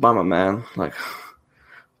 oh, it's a bummer, man. Like,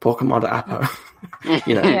 poor Commander Appo.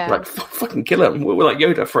 You know, like, fucking kill him. We're like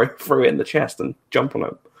Yoda, throw it in the chest and jump on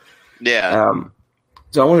him. Yeah.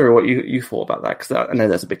 So I wonder what you thought about that, because I know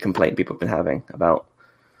there's a big complaint people have been having about,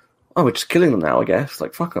 oh, we're just killing them now, I guess.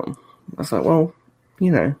 Like, fuck them. I was like, well,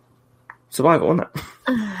 you know, survival, isn't it?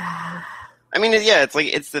 I mean, yeah,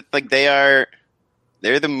 they're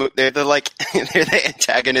the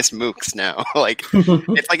antagonist mooks now. Like,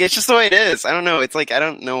 it's just the way it is. I don't know. It's like, I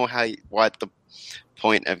don't know what the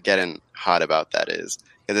point of getting hot about that is,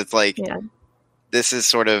 because it's like, this is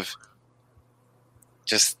sort of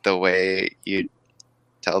just the way you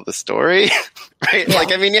tell the story, right? Yeah.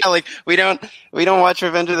 Like, I mean, like, we don't watch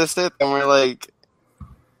Revenge of the Sith and we're like,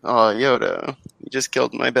 oh, Yoda, you just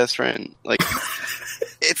killed my best friend. Like,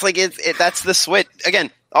 it's like, that's the switch.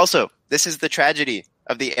 Again, also, this is the tragedy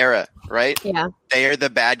of the era, right? Yeah. They are the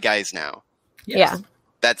bad guys now. Yes. Yeah.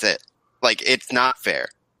 That's it. Like, it's not fair.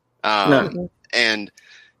 No. And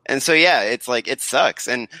so, yeah, it's like, it sucks.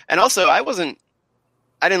 And also, I didn't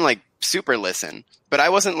like super listen, but I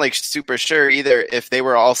wasn't like super sure either if they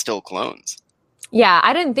were all still clones. Yeah,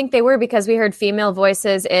 I didn't think they were, because we heard female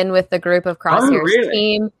voices in with the group of Crosshair's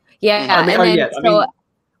team. Yeah,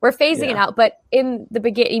 we're phasing it out. But in the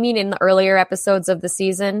beginning, you mean in the earlier episodes of the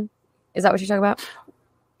season? Is that what you're talking about?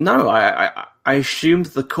 No, I assumed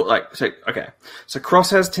so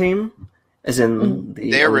Crosshair's team is in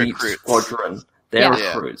the They're elite recruits. Squadron. They're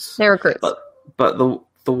recruits. They're recruits. But the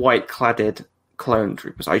white cladded clone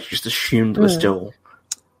troopers, I just assumed were still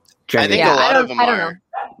genuine. I think a lot of them are.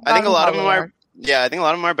 I think a lot of them are. Yeah, I think a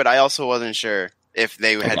lot of them are, but I also wasn't sure if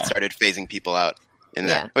they had started phasing people out in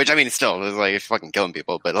that. Which, I mean, still, it was like, it's fucking killing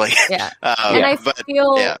people, but like... Yeah. And I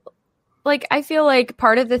feel like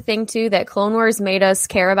part of the thing, too, that Clone Wars made us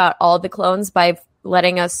care about all the clones by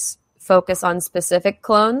letting us focus on specific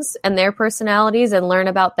clones and their personalities and learn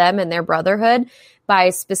about them and their brotherhood by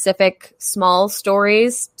specific small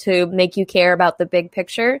stories to make you care about the big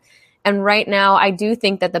picture. And right now, I do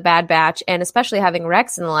think that the Bad Batch, and especially having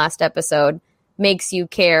Rex in the last episode, makes you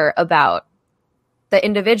care about the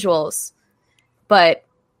individuals, but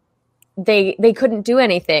they couldn't do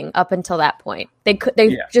anything up until that point. They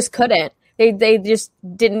just couldn't. They just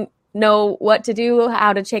didn't know what to do,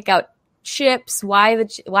 how to check out chips, why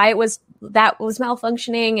it was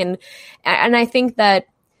malfunctioning, and I think that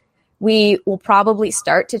we will probably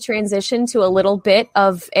start to transition to a little bit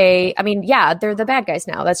of they're the bad guys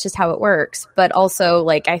now. That's just how it works. But also,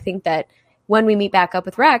 like, I think that when we meet back up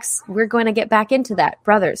with Rex, we're going to get back into that.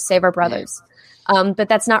 Brothers, save our brothers. But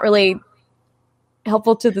that's not really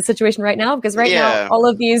helpful to the situation right now, because now all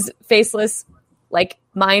of these faceless, like,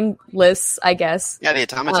 mindless, I guess. Yeah, the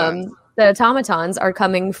automatons. The automatons are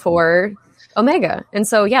coming for Omega. And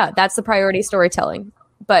so, that's the priority storytelling.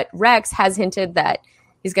 But Rex has hinted that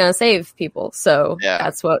he's going to save people. So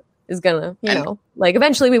that's what is going to,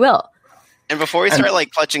 eventually we will. And before we start,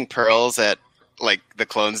 like, clutching pearls at, like, the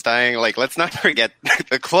clones dying, like, let's not forget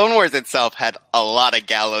the Clone Wars itself had a lot of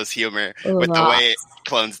gallows humor with the way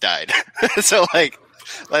clones died. So, like,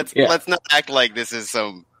 let's not act like this is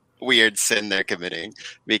some weird sin they're committing,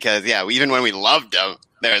 because even when we loved them,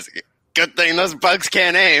 there's good thing those bugs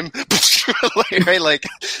can't aim. Right? Like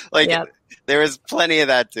there was plenty of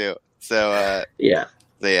that too. So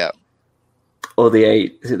or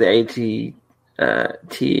the AT-T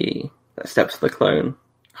that steps to the clone.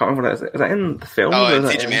 I can't remember what that is. Is that in the film? Oh,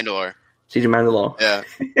 it's Siege of Mandalore. Siege of Mandalore. Yeah.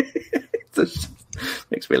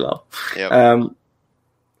 Makes me laugh. Yep.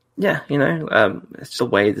 It's just the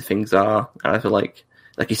way the things are. And I feel like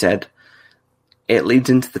you said, it leads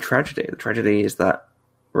into the tragedy. The tragedy is that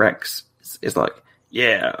Rex is like,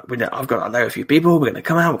 I know a few people, we're going to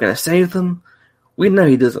come out, we're going to save them. We know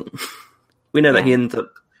he doesn't. We know that he ends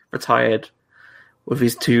up retired with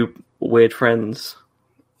his two weird friends,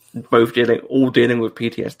 both dealing with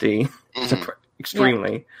PTSD,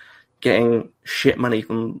 extremely, getting shit money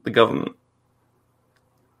from the government,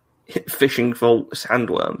 fishing for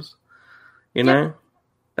sandworms. You know,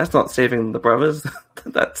 that's not saving the brothers.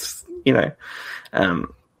 That's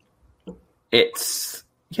it's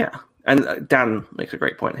And Dan makes a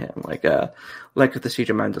great point here. Like of the Siege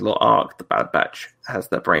of Mandalore arc, the Bad Batch has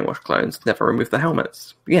their brainwashed clones never remove their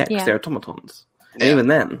helmets. Yeah, because they're automatons. And even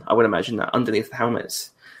then, I would imagine that underneath the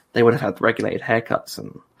helmets, they would have had regulated haircuts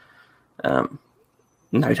and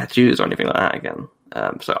no tattoos or anything like that again.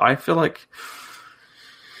 So I feel like,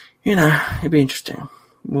 it'd be interesting.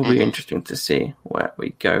 Will be interesting to see where we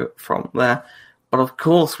go from there. But of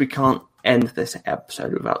course, we can't end this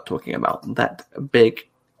episode without talking about that big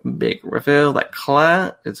reveal that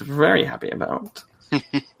Claire is very happy about.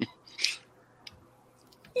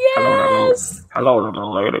 Yes! Hello,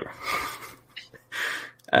 little lady.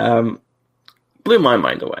 Blew my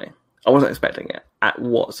mind away. I wasn't expecting it at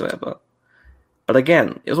whatsoever. But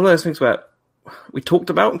again, it was one of those things where we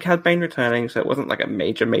talked about Cad Bane returning, so it wasn't like a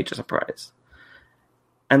major surprise.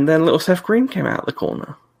 And then little Seth Green came out of the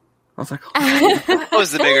corner. I was like, that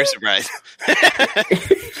was the bigger surprise.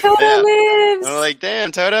 Toto lives! I'm like,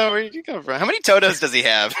 damn, Toto, where did you come from? How many Totos does he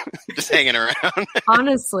have? Just hanging around.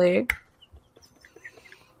 Honestly.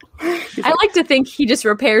 I like to think he just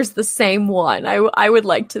repairs the same one. I would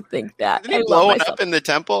like to think that. Didn't he blow one up in the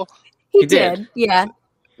temple? He did. Yeah.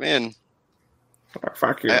 Man. Oh,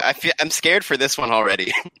 fuck you. I'm scared for this one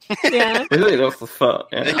already. Yeah. He really lost the foot.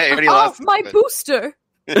 Yeah. Yeah, he already lost my booster.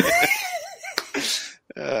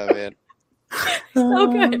 Oh, man. So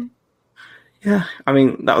good. Yeah, I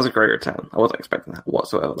mean, that was a great return. I wasn't expecting that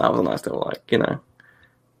whatsoever. That was a nice little,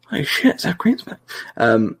 holy shit, Seth Green's back.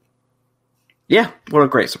 Yeah, what a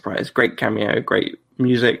great surprise. Great cameo, great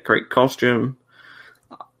music, great costume.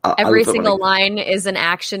 Every single line is an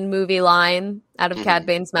action movie line out of Cad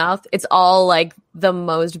Bane's mouth. It's all like the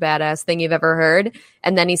most badass thing you've ever heard.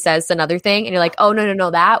 And then he says another thing and you're like, oh, no,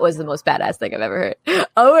 that was the most badass thing I've ever heard.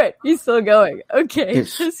 Oh, wait, he's still going. Okay.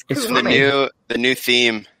 It's cool. The new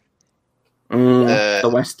theme. The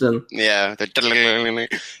Western. Yeah. That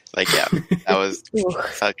was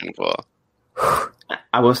fucking cool.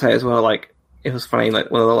 I will say as well, it was funny, one of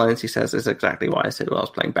the lines he says is exactly what I said when I was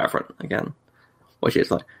playing Bavron again. Which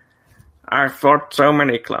is like, I fought so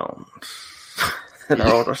many clones. And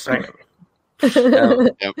they're all the same.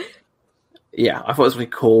 Yeah, I thought it was really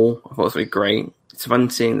cool. I thought it was really great. It's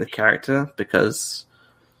fun seeing the character because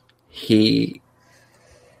I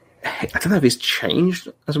don't know if he's changed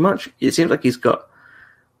as much. It seems like he's got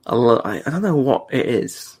a lot. I don't know what it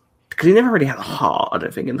is. Because he never really had a heart, I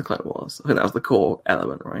don't think, in the Clone Wars. I think that was the core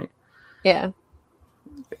element, right? Yeah.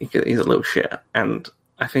 He's a little shit. And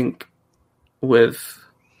I think obviously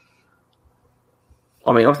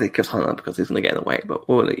he keeps hunting because he's going to get in the way, but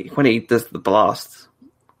when he does the blast,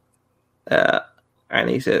 and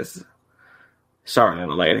he says, sorry,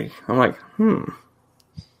 little lady, I'm like,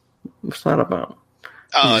 what's that about?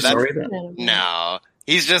 Oh, no.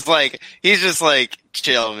 He's just like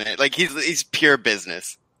chill, man. Like he's pure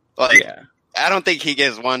business. Like, yeah. I don't think he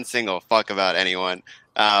gives one single fuck about anyone.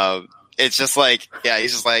 It's just like,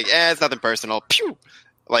 he's just like, it's nothing personal. Pew!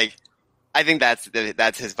 Like, I think that's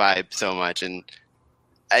his vibe so much, and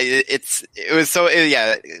Claire's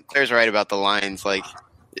right about the lines. Like,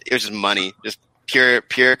 it was just money, just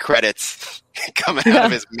pure credits coming out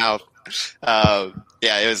of his mouth.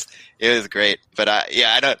 It was great, but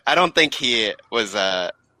I don't think he was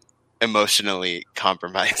emotionally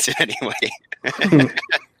compromised in any way.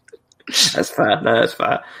 That's fair. No, that's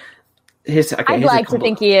fair. I'd like to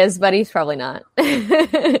think he is, but he's probably not.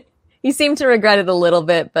 He seemed to regret it a little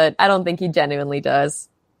bit, but I don't think he genuinely does.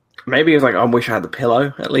 Maybe he was like, I wish I had the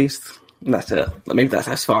pillow, at least. And that's it. Maybe that's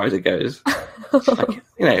as far as it goes.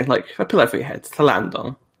 Like a pillow for your head to land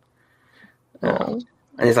on. And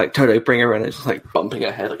he's like, Toto, bring her in. And it's just like bumping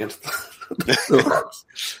her head against the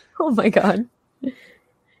Oh my god.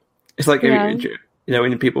 It's like,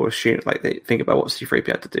 when people assume, like, they think about what C-3PO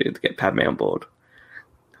had to do to get Padme on board.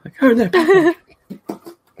 Like, oh no, Padme.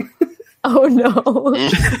 Oh no.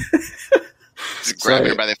 Just grabbing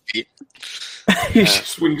her by the feet. He just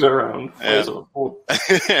swings around. I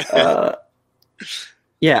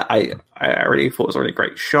really thought it was a really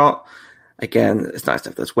great shot. Again, it's nice to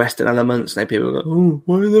have those Western elements. And then people go, oh,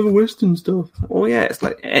 why do they have Western stuff? Well, yeah, it's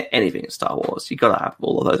like anything in Star Wars. You got to have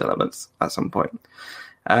all of those elements at some point.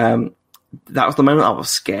 That was the moment I was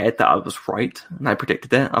scared that I was right, and I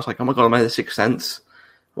predicted it. I was like, oh my god, am I the Sixth Sense?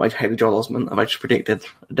 Am I Haley Joel Osment? Have I just predicted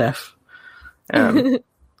death? The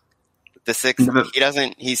Sixth,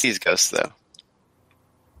 he sees ghosts, though.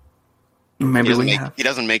 He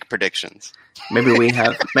doesn't make predictions. Maybe we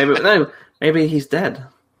have. Maybe he's dead.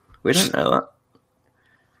 We don't know that.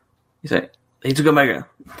 He's like, he took Omega.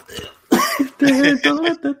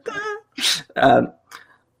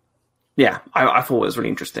 I thought it was really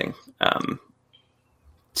interesting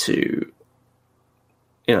to,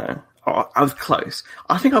 Oh, I was close.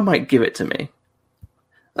 I think I might give it to me.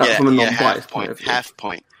 From a non-biased point of view. Half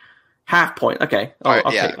point. Half point. Okay.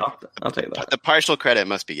 I'll take that. The partial credit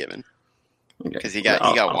must be given. Because he got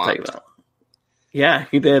I'll take that. Yeah,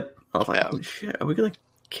 he did. I was like, oh, shit, are we going to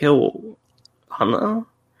kill Hunter?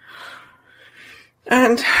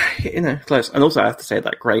 And, close. And also I have to say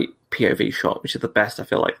that great POV shot, which is the best, I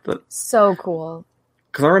feel like. So cool.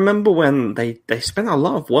 Because I remember when they spent a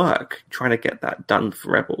lot of work trying to get that done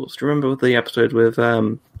for Rebels. Do you remember the episode with,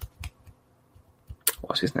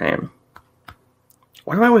 what's his name?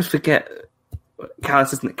 Why do I always forget?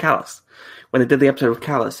 Callus, isn't it? Callus. When they did the episode with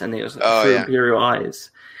Callus and it was through Imperial eyes,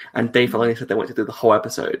 and Dave Filoni said they wanted to do the whole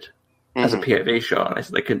episode as a POV shot, and they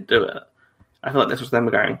said they couldn't do it. I feel like this was them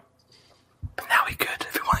going, but now we could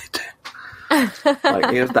if we wanted to.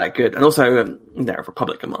 Like, it was that good. And also,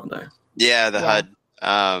 Republic Commando. Yeah, the HUD.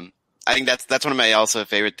 I think that's one of my also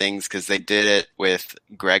favorite things because they did it with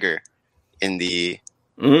Gregor in the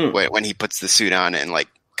when he puts the suit on and like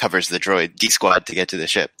covers the droid D-Squad to get to the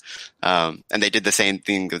ship, and they did the same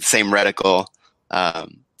thing with the same reticle.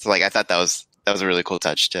 So like I thought that was a really cool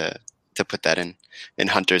touch to put that in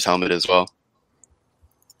Hunter's helmet as well.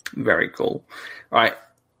 Very cool. All right,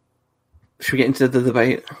 should we get into the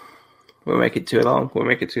debate? We'll make it too long. We'll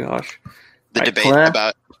make it too harsh. The debate Claire?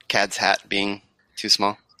 About Cad's hat being too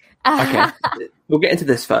small. Okay, we'll get into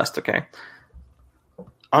this first. Okay,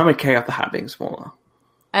 I'm okay with the hat being smaller.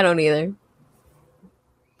 I don't either.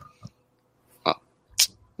 Oh.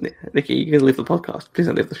 Nikki, you can leave the podcast. Please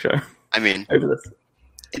don't leave the show. I mean, over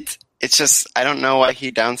this. It's just I don't know why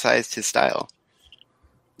he downsized his style.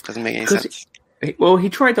 Doesn't make any sense. He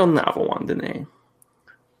tried on the other one, didn't he?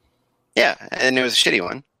 Yeah, and it was a shitty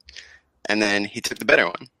one. And then he took the better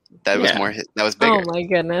one. That was more. That was bigger. Oh my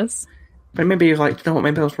goodness! But maybe he was like, you know what?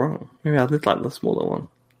 Maybe I was wrong. Maybe I did like the smaller one.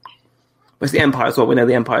 But it's the Empire as well. We know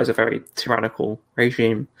the Empire is a very tyrannical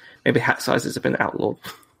regime. Maybe hat sizes have been outlawed.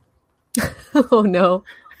 Oh no!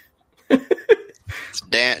 It's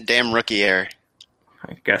damn rookie error.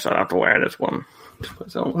 I guess I'd have to wear this one.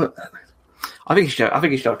 I think he should have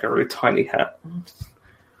like a really tiny hat,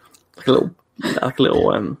 like a little like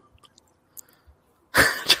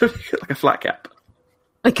a flat cap.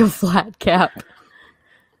 Like a flat cap.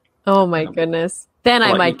 Oh my goodness! Then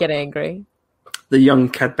I might get angry. The young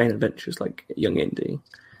Cad Bane Adventures, like young Indy,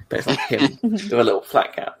 but it's like him with a little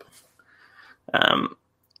flat cap.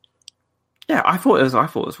 Yeah, I thought it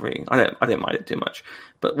was really. I didn't mind it too much,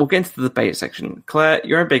 but we'll get into the debate section. Claire,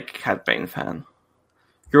 you're a big Cad Bane fan.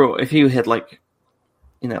 If you had like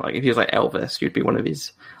if he was like Elvis, you'd be one of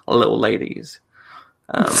his little ladies.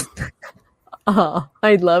 Oh,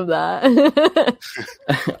 I'd love that.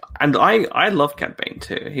 And I love Cad Bane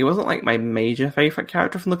too. He wasn't like my major favorite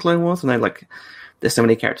character from the Clone Wars, and there's so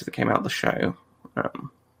many characters that came out of the show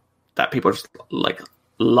that people just like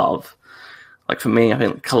love. Like for me, I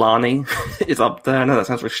think Kalani is up there. I know that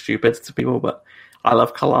sounds really stupid to people, but I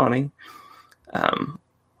love Kalani.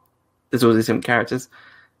 There's all these different characters.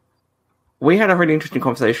 We had a really interesting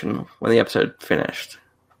conversation when the episode finished,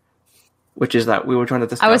 which is that we were trying to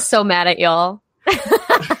discuss. I was so mad at y'all.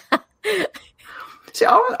 See,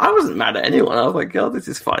 I wasn't mad at anyone. I was like, "Oh, this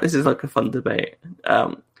is fine. This is like a fun debate."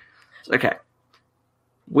 Okay.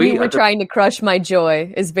 We were trying to crush my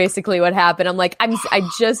joy. Is basically what happened. I'm like,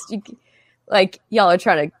 y'all are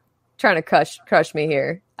trying to crush me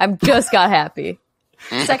here. I'm just got happy.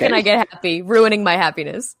 Second, I get happy, ruining my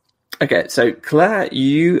happiness. Okay, so Claire,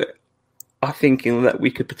 you are thinking that we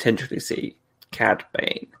could potentially see Cad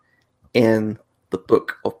Bane in the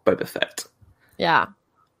Book of Boba Fett. Yeah.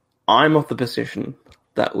 I'm of the position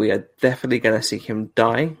that we are definitely going to see him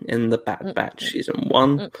die in the Bad Batch Season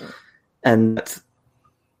 1, and that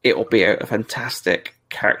it will be a fantastic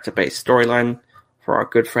character-based storyline for our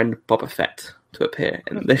good friend Boba Fett to appear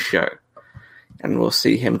in this show. And we'll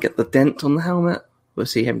see him get the dent on the helmet. We'll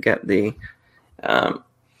see him get the,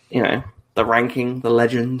 the ranking, the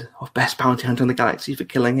legend of best bounty hunter in the galaxy for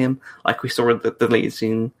killing him, like we saw in the lead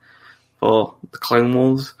scene for the Clone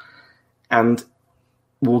Wars. And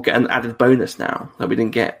we'll get an added bonus now that we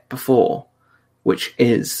didn't get before, which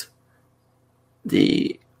is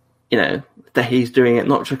that he's doing it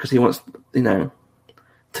not just because he wants,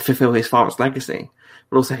 to fulfill his father's legacy,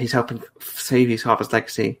 but also he's helping save his father's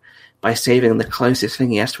legacy by saving the closest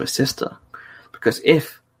thing he has to his sister. Because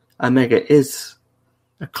if Omega is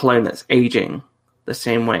a clone that's aging the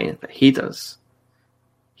same way that he does,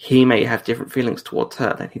 he may have different feelings towards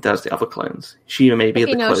her than he does the other clones. She may be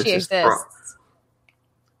the closest. She exists.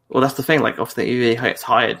 Well, that's the thing. Like, obviously, he gets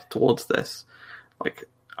hired towards this. Like,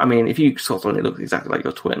 I mean, if you sort of only look exactly like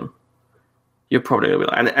your twin, you're probably gonna be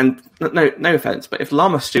like, and no offense, but if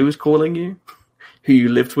Lama Stu is calling you, who you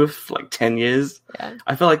lived with for like 10 years,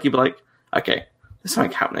 I feel like you'd be like, okay, there's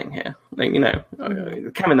something happening here. Like,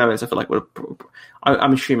 Cameron Owens, I feel like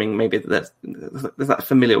I'm assuming maybe there's that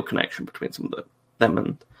familial connection between them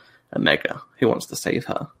and Omega, who wants to save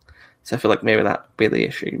her. So I feel like maybe that'd be the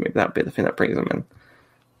issue. Maybe that'd be the thing that brings them in.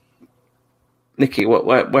 Nikki,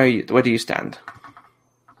 where do you stand?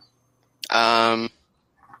 I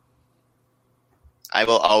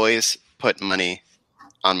will always put money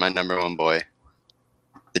on my number one boy.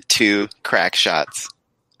 The two crack shots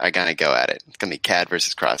are gonna go at it. It's gonna be Cad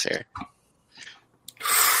versus Crosshair.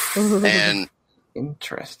 And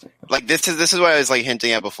interesting. Like this is what I was like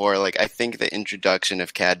hinting at before. Like I think the introduction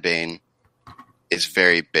of Cad Bane is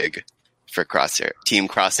very big for Crosshair, Team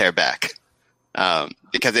Crosshair back,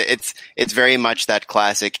 because it's very much that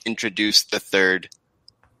classic introduce the third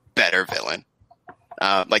better villain,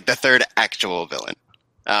 like the third actual villain,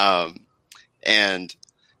 and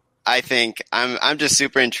I think I'm just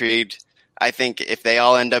super intrigued. I think if they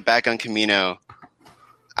all end up back on Kamino,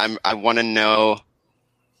 I want to know,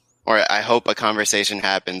 or I hope a conversation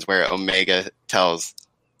happens where Omega tells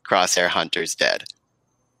Crosshair Hunter's dead,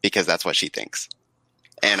 because that's what she thinks.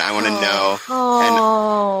 And I want to know,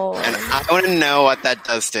 and I want to know what that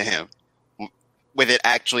does to him, with it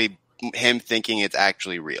actually, him thinking it's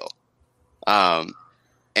actually real. And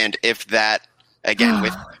if that, again,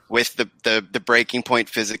 with the breaking point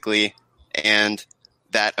physically and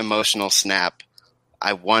that emotional snap,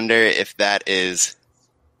 I wonder if that is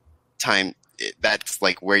time, that's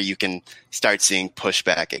like where you can start seeing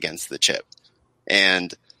pushback against the chip.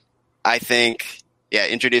 And I think,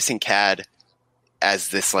 introducing Cad as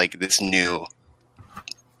this new,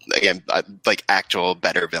 again, like actual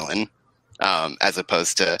better villain, as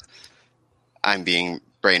opposed to I'm being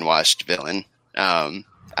brainwashed villain.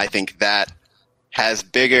 I think that has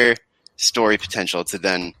bigger story potential to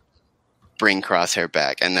then bring Crosshair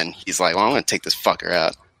back. And then he's like, well, I'm going to take this fucker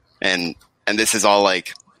out. And this is all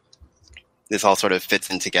like, this all sort of fits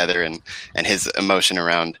in together, and his emotion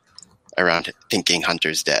around thinking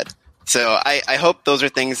Hunter's dead. So I hope those are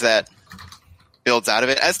things that builds out of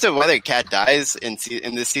it. As to whether Cat dies in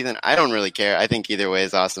this season, I don't really care. I think either way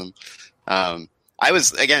is awesome. I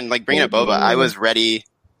was, again, like bringing up Boba, I was ready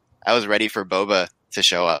for Boba to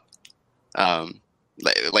show up.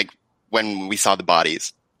 Like when we saw the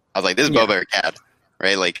bodies, I was like, this is Boba or Cad,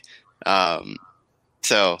 right? Like,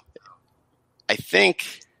 so I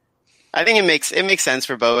think it makes sense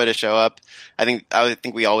for Boba to show up. I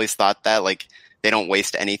think we always thought that, like, they don't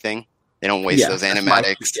waste anything. They don't waste those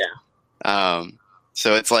animatics.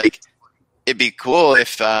 So it's like, it'd be cool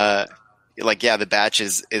if, the batch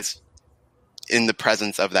is in the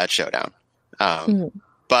presence of that showdown.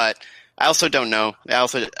 But I also don't know. I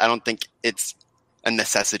don't think it's a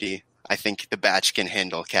necessity. I think the batch can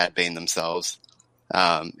handle Cad Bane themselves,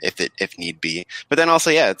 if need be. But then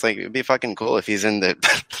also, it's like, it'd be fucking cool if he's in the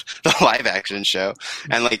the live action show.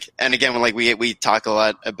 And again, when we talk a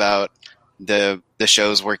lot about the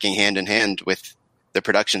shows working hand in hand with the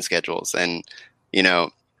production schedules, and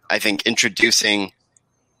I think introducing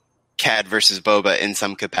Cad versus Boba in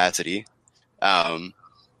some capacity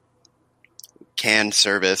can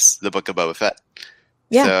service the Book of Boba Fett.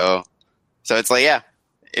 So it's like,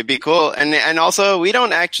 it'd be cool. And also, we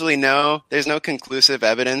don't actually know. There's no conclusive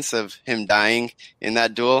evidence of him dying in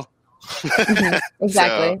that duel.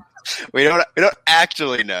 Exactly. So we don't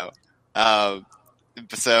actually know.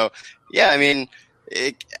 So I mean,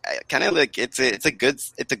 it kind of like it's a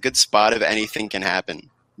good spot of anything can happen.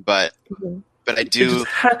 But I do.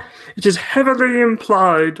 It is heavily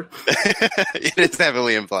implied. It is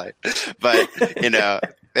heavily implied, but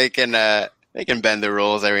they can bend the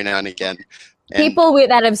rules every now and again. And people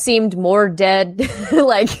that have seemed more dead,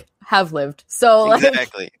 like, have lived. So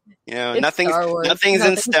exactly, nothing's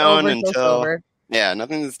in stone until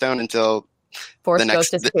nothing's in stone until Force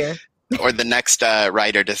Ghost disappear. Or the next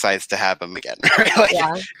writer decides to have them again.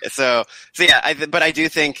 Right? So but I do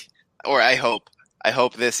think, or I hope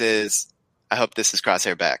this is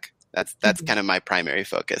Crosshair back. That's kind of my primary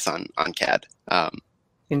focus on Cad.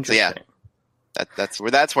 Interesting. So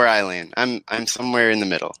that's where I land. I'm somewhere in the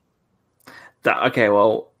middle. Okay,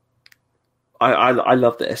 well, I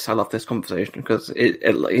love this. I love this conversation because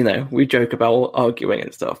we joke about arguing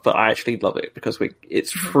and stuff, but I actually love it because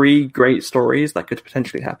it's three great stories that could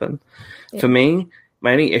potentially happen. Yeah. For me,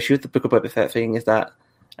 my only issue with the Book of Boba Fett thing is that,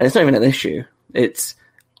 and it's not even an issue. It's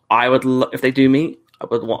if they do meet,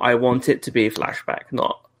 I want it to be flashback,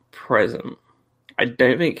 not present. I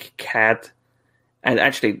don't think Cad, and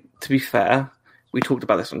actually, to be fair, we talked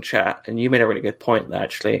about this on chat, and you made a really good point that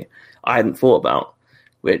actually I hadn't thought about,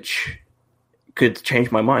 which could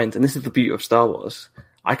change my mind. And this is the beauty of Star Wars.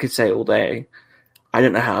 I could say all day, I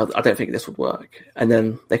don't know how, I don't think this would work. And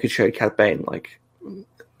then they could show Cad Bane, like,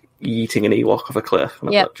 yeeting an Ewok off a cliff. And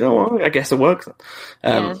I'm like, you know what? I guess it works.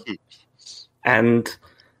 And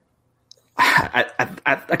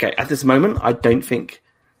at this moment, I don't think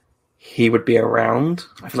he would be around.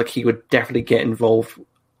 I feel like he would definitely get involved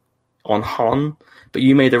on Han. But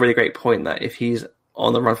you made a really great point that if he's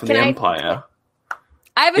on the run from the Empire...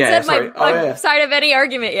 I haven't said my side of any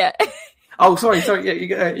argument yet. Oh, sorry.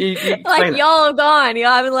 Yeah, you like, y'all have gone.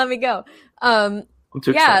 Y'all haven't let me go. I'm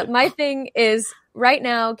too excited. My thing is, right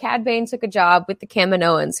now, Cad Bane took a job with the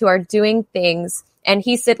Kaminoans who are doing things, and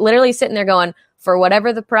he's literally sitting there going, for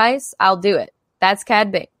whatever the price, I'll do it. That's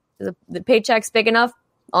Cad Bane. The paycheck's big enough.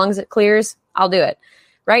 As long as it clears, I'll do it.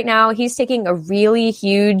 Right now, he's taking a really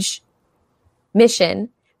huge mission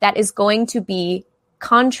that is going to be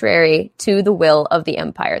contrary to the will of the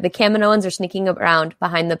Empire. The Kaminoans are sneaking around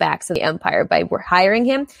behind the backs of the Empire by hiring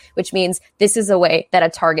him, which means this is a way that a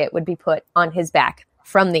target would be put on his back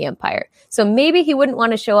from the Empire. So maybe he wouldn't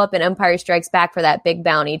want to show up in Empire Strikes Back for that big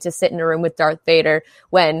bounty to sit in a room with Darth Vader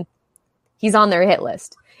when he's on their hit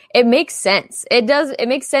list. It makes sense. It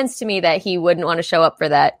makes sense to me that he wouldn't want to show up for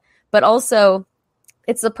that. But also,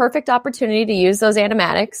 it's the perfect opportunity to use those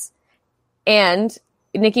animatics. And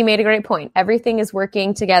Nikki made a great point. Everything is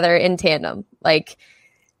working together in tandem. Like,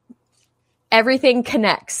 everything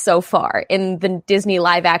connects so far in the Disney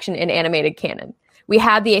live action and animated canon. We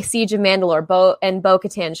had the Siege of Mandalore,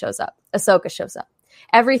 Bo-Katan shows up. Ahsoka shows up.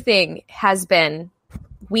 Everything has been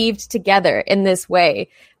weaved together in this way.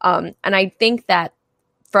 And I think that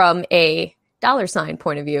from a $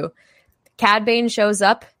 point of view, Cad Bane shows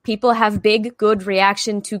up. People have big, good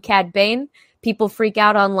reaction to Cad Bane. People freak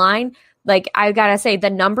out online. Like, I gotta say,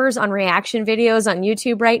 the numbers on reaction videos on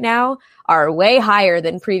YouTube right now are way higher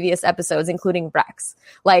than previous episodes, including Brex.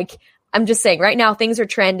 Like, I'm just saying, right now, things are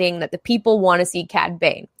trending that the people want to see Cad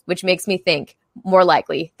Bane, which makes me think more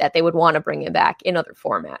likely that they would want to bring him back in other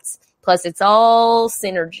formats. Plus, it's all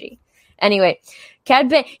synergy. Anyway, Cad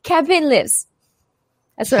Bane lives.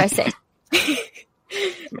 That's what I say.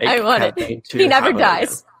 I want it. He never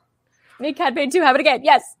dies. Make Cad Bane 2 happen again.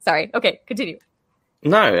 Yes. Sorry. Okay, continue.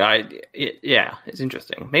 No, it's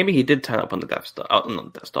interesting. Maybe he did turn up on the Death Star,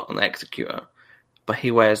 on the Executor, but he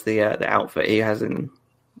wears the outfit he has in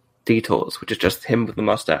Detours, which is just him with the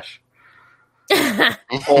mustache.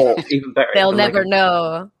 Or even better, they'll never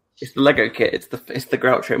know. It's the Lego kit. It's the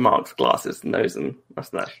Groucho Marx glasses, nose, and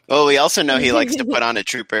mustache. Well, we also know he likes to put on a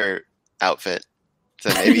trooper outfit, so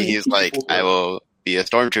maybe he's like, I will be a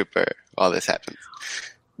stormtrooper while this happens.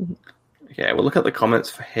 Yeah, we'll look at the comments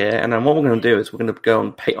for here, and then what we're going to do is we're going to go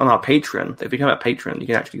on our Patreon. If you become a patron, you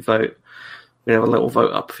can actually vote. We have a little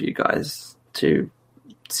vote up for you guys to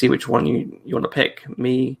see which one you want to pick.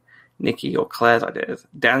 Me, Nikki, or Claire's ideas.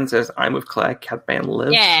 Dan says, I'm with Claire, Cad Bane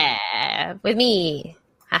lives. Yeah, with me.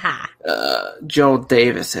 Haha. Joel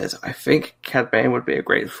Davis says, I think Cad Bane would be a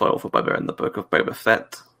great foil for Boba in the Book of Boba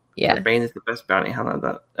Fett. Yeah. Cad Bane is the best bounty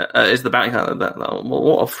hunter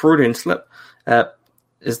what a Freudian slip.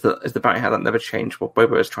 Is the bounty hunter that never changed while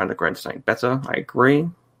Boba is trying to grow into something better. I agree.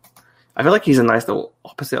 I feel like he's a nice little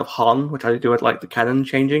opposite of Han, which I do like the canon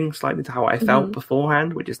changing slightly to how I felt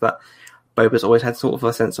beforehand, which is that Boba's always had sort of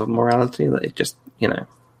a sense of morality that it just,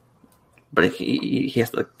 but he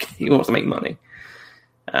wants to make money.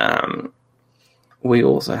 We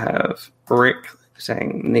also have Rick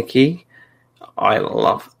saying, Nikki, I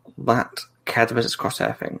love that Cad versus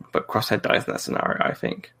Crosshair thing, but Crosshair dies in that scenario, I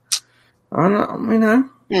think. I don't know.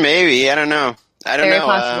 Maybe. I don't know. Very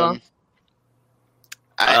possible.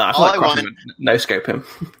 I feel like Crosshair would no-scope him.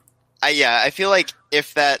 I feel like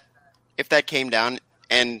if that came down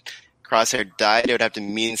and Crosshair died, it would have to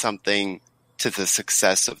mean something to the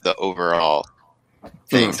success of the overall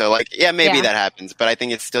thing. So, maybe that happens, but I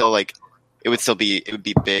think it's still it would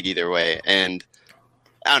be big either way. And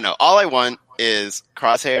I don't know. All I want is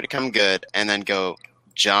Crosshair to come good and then go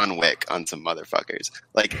John Wick on some motherfuckers.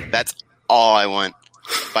 That's all I want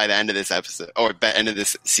by the end of this episode or by the end of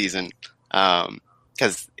this season.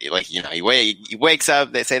 Because he wakes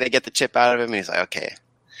up, they say they get the chip out of him, and he's like, okay,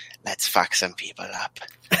 let's fuck some people up.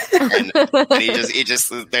 and he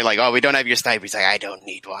just they're like, oh, we don't have your sniper. He's like, I don't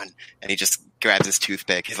need one, and he just grabs his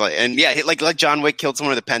toothpick. He's like, and yeah, like John Wick killed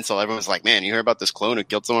someone with a pencil. Everyone's like, man, you heard about this clone who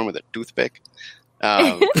killed someone with a toothpick?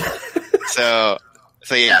 So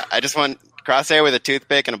yeah, I just want Crosshair with a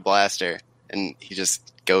toothpick and a blaster, and he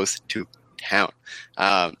just goes to town.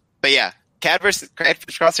 But yeah, Cad versus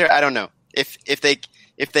Crosshair, I don't know. If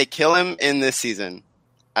if they kill him in this season,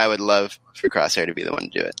 I would love for Crosshair to be the one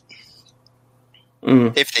to do it.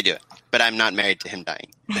 If they do it. But I'm not married to him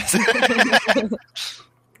dying.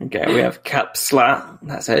 Okay, we have Cap Slat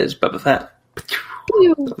that says Boba Fett.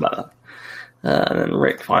 And then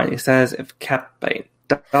Rick finally says, if Cap Bane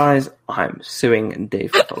dies, I'm suing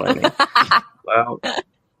Dave Filoni. Well, I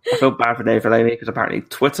feel bad for Dave Filoni because apparently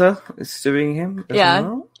Twitter is suing him as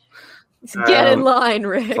well. Get in line,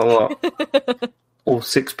 Rick. All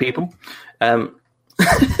 6 people.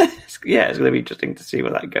 It's going to be interesting to see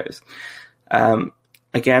where that goes.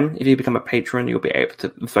 Again, if you become a patron, you'll be able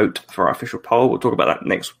to vote for our official poll. We'll talk about that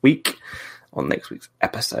next week on next week's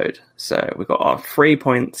episode. So we've got our 3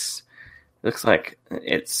 points. Looks like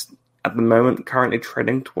it's at the moment currently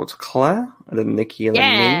trending towards Claire and then Nikki and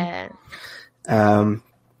then me.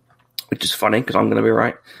 Which is funny because I'm going to be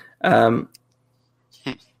right. I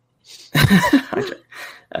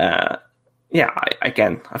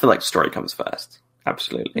feel like story comes first.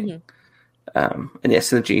 Absolutely. And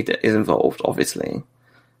synergy that is involved, obviously.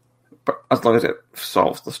 But as long as it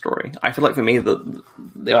solves the story. I feel like for me, the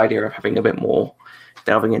idea of having a bit more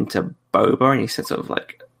delving into Boba and his sense of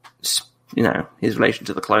his relation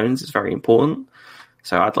to the clones is very important.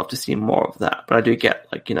 So I'd love to see more of that. But I do get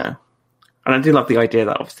and I do love the idea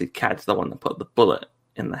that obviously Cad's the one that put the bullet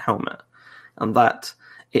in the helmet. And that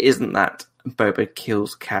it isn't that Boba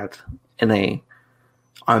kills Cad in a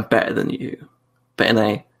I'm better than you, but in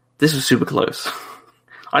a this was super close.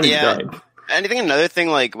 I need to die. And I think another thing,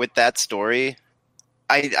 with that story,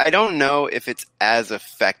 I don't know if it's as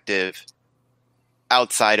effective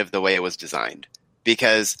outside of the way it was designed,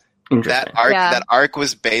 because that arc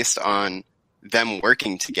was based on them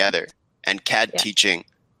working together and Cad teaching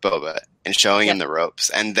Boba and showing him the ropes,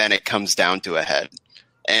 and then it comes down to a head,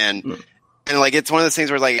 and it's one of those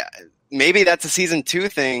things where maybe that's a season 2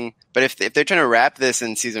 thing, but if they're trying to wrap this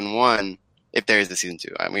in season 1. If there is a season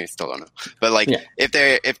 2, I mean, I still don't know. But if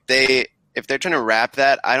they're trying to wrap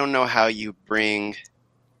that, I don't know how you bring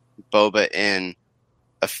Boba in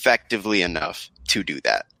effectively enough to do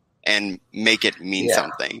that and make it mean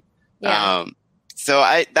something. Yeah. So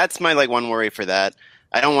that's my one worry for that.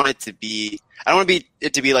 I don't want it to be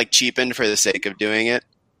cheapened for the sake of doing it.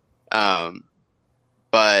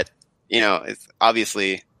 But it's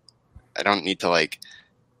obviously I don't need to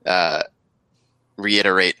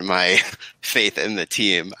reiterate my faith in the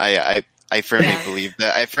team. I firmly believe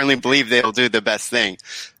that. I firmly believe they'll do the best thing.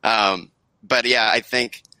 But I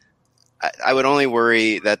think I would only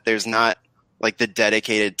worry that there's not the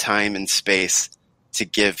dedicated time and space to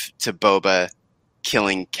give to Boba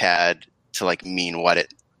killing Cad to mean what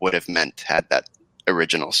it would have meant had that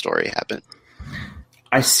original story happen.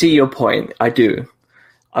 I see your point. I do.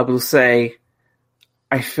 I will say,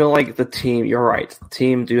 I feel like the team, you're right, the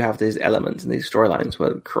team do have these elements and these storylines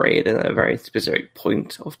were created at a very specific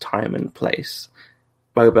point of time and place.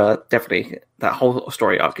 Boba, definitely, that whole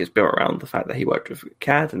story arc is built around the fact that he worked with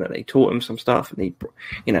Cad and then they taught him some stuff and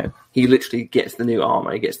he literally gets the new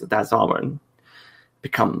armor, he gets the dad's armor and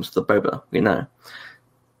becomes the Boba,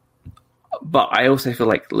 But I also feel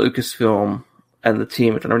like Lucasfilm and the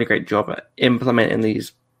team have done a really great job at implementing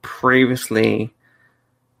these previously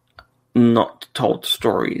not told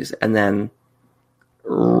stories and then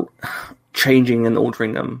changing and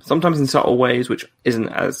altering them, sometimes in subtle ways, which isn't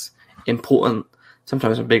as important,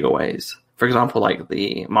 sometimes in bigger ways. For example,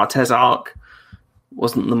 the Martez arc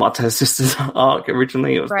wasn't the Martez sisters arc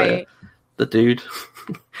originally, it was the dude,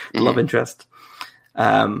 the love interest.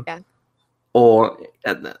 Or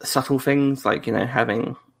subtle things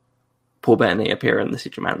having Paul Bettany appear in the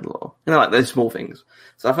Siege of Mandalore. Those small things.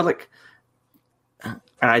 So I feel like, and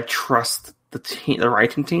I trust the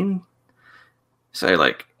writing team. So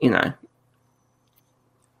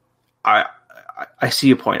I see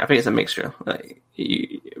your point. I think it's a mixture.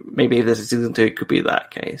 Maybe if there's a season 2, it could be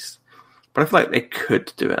that case. But I feel like they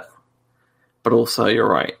could do it. But also, you're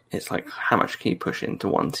right. It's how much can you push into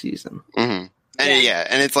one season? Mm-hmm. And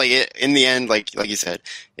and it's in the end, like you said,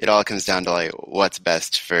 it all comes down to what's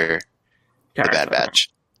best for the Bad Batch.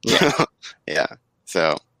 Yeah, yeah.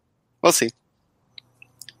 So we'll see.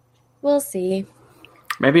 We'll see.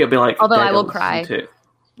 Maybe it'll be although I will cry. Too.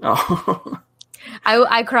 Oh.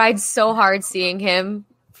 I cried so hard seeing him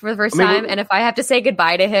for the first time, and if I have to say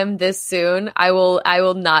goodbye to him this soon, I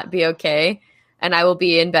will not be okay, and I will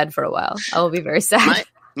be in bed for a while. I will be very sad.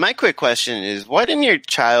 My quick question is, what in your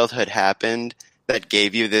childhood happened that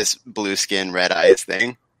gave you this blue skin, red eyes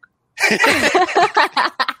thing?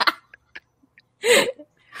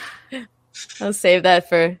 I'll save that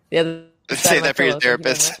for the other. Save that for your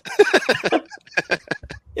therapist.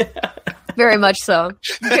 Very much so.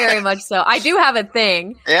 Very much so. I do have a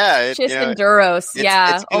thing. Yeah. Tristan Duros.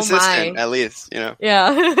 Yeah. It's consistent, oh my. at least,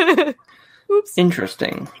 Yeah. Oops.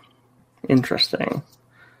 Interesting.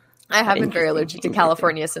 I have been very allergic to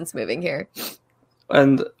California since moving here.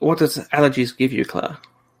 And what does allergies give you, Claire?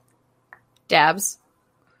 Dabs.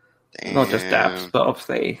 Damn. Not just dabs, but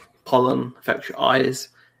obviously pollen affects your eyes.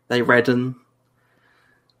 They redden.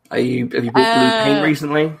 Have you bought blue paint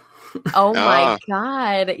recently? Oh my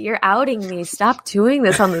god, you're outing me. Stop doing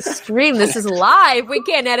this on the stream. This is live. We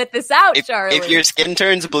can't edit this out, Charlie. If your skin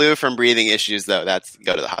turns blue from breathing issues, though,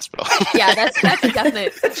 go to the hospital. Yeah, that's a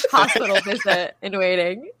definite hospital visit in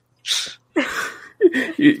waiting.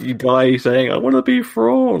 You die saying, I want to be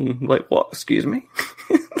Thrawn. Like, what? Excuse me?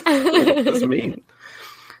 What does it mean?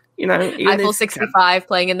 Eiffel 65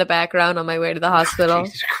 playing in the background on my way to the hospital.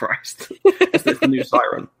 Jesus Christ. That's the new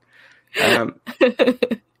siren.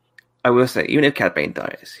 I will say, even if Cad Bane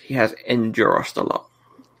dies, he has endured a lot.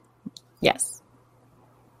 Yes.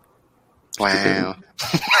 Wow.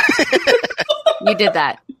 You did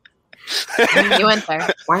that. You went there.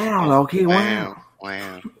 Wow, Loki, wow.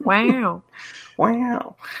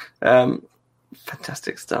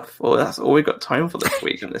 Fantastic stuff. Well, that's all we've got time for this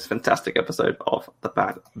week in this fantastic episode of The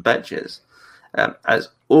Bad Betches. As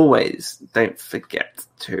always, don't forget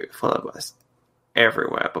to follow us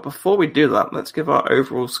everywhere. But before we do that, let's give our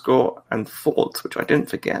overall score and thoughts, which I didn't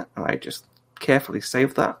forget, and I just carefully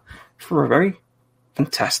saved that for a very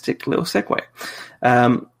fantastic little segue.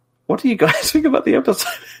 What do you guys think about the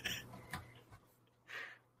episode?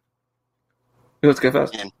 Who wants to go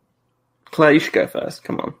first? Claire, you should go first.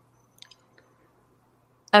 Come on.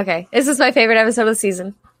 Okay, this is my favorite episode of the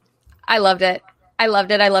season. I loved it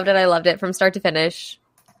from start to finish.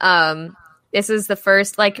 This is the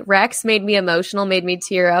first, Rex made me emotional, made me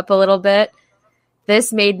tear up a little bit.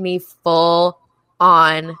 This made me full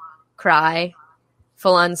on cry,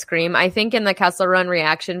 full on scream. I think in the Kessel Run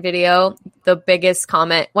reaction video, one of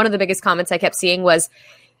the biggest comments I kept seeing was,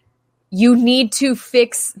 you need to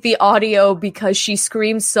fix the audio because she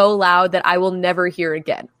screams so loud that I will never hear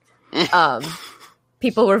again.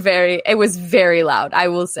 People were it was very loud, I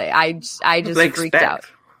will say. I just freaked out.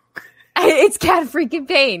 It's Cad freaking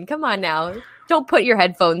Bane. Come on now. Don't put your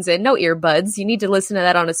headphones in. No earbuds. You need to listen to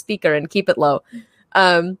that on a speaker and keep it low.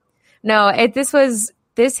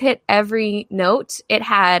 This hit every note.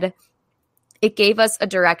 It gave us a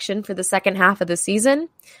direction for the second half of the season.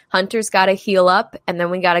 Hunter's got to heal up, and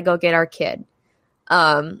then we got to go get our kid.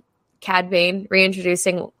 Cad Bane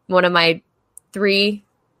reintroducing one of my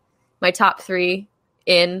top three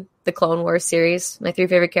in the Clone Wars series. My three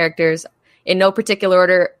favorite characters, in no particular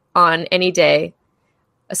order on any day: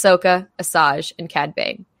 Ahsoka, Asajj, and Cad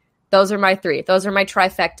Bane. Those are my three. Those are my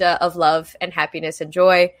trifecta of love and happiness and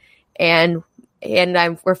joy. And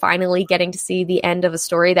we're finally getting to see the end of a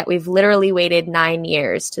story that we've literally waited 9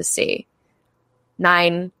 years to see.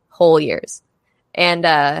 9 whole years. And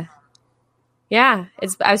I've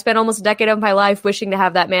spent almost a decade of my life wishing to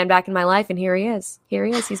have that man back in my life, and here he is.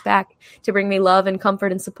 He's back to bring me love and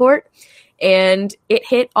comfort and support. And it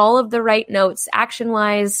hit all of the right notes,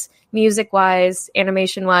 action-wise, music-wise,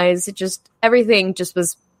 animation-wise. Everything just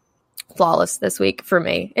was flawless this week for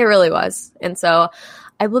me. It really was. And so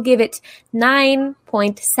I will give it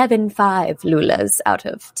 9.75 Lulas out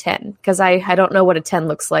of 10, because I don't know what a 10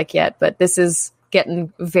 looks like yet, but this is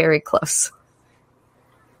getting very close.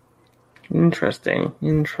 Interesting.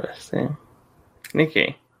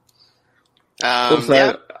 Nikki.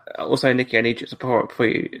 Yeah. Also, Nikki, I need you to before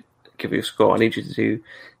you give your score, I need you to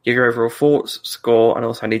give your overall thoughts, score, and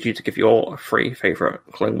also I need you to give your 3 favorite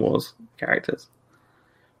Clone Wars characters.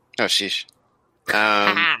 Oh, sheesh.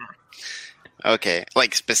 Okay,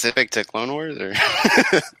 specific to Clone Wars, or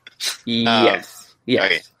yes.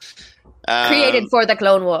 Okay. Created for the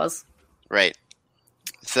Clone Wars, right?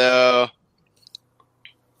 So,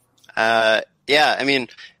 yeah. I mean,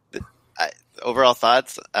 overall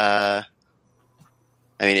thoughts. I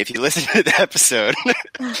mean, if you listen to the episode,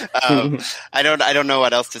 I don't know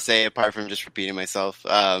what else to say apart from just repeating myself.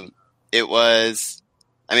 It was,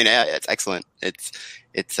 I mean, yeah, it's excellent. It's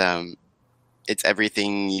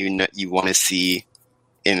everything you want to see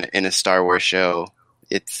in a Star Wars show.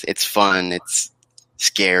 It's fun. It's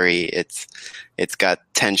scary. It's got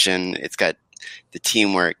tension. It's got the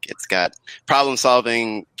teamwork. It's got problem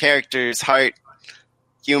solving, characters, heart,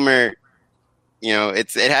 humor.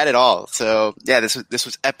 It had it all. So yeah, this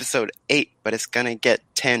was episode 8, but it's gonna get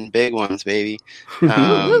 10 big ones, baby.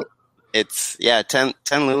 It's 10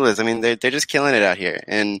 Lulas. I mean, they're just killing it out here,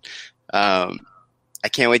 and I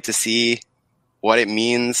can't wait to see what it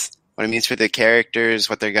means for the characters,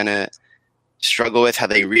 what they're gonna struggle with, how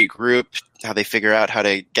they regroup, how they figure out how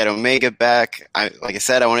to get Omega back. Like I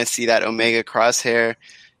said, I want to see that Omega Crosshair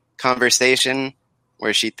conversation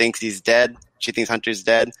where she thinks he's dead. She thinks Hunter's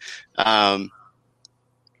dead. That's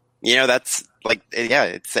like,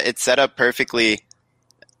 yeah, it's set up perfectly.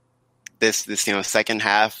 This second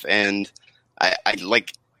half, and I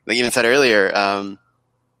like you even said earlier, a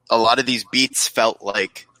lot of these beats felt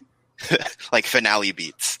like like finale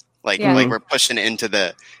beats. Like we're pushing into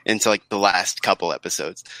like the last couple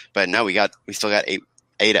episodes, but no, we still got eight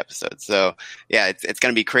episodes. So yeah, it's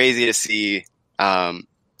gonna be crazy to see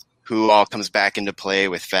who all comes back into play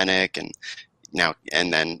with Fennec, and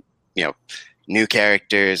then new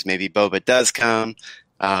characters. Maybe Boba does come.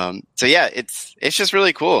 So yeah, it's just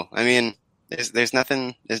really cool. I mean, there's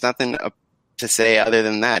nothing to say other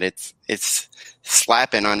than that. It's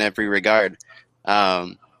slapping on every regard.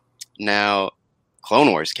 Now,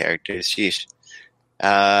 Clone Wars characters, sheesh.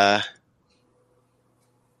 I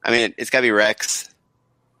mean, it's gotta be Rex,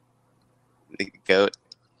 the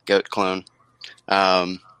goat clone.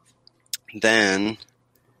 Then,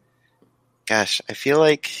 gosh, I feel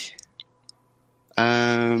like,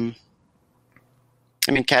 I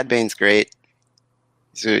mean, Cad Bane's great.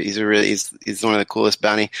 He's one of the coolest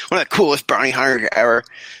bounty hunter ever.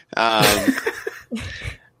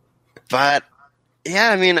 But yeah,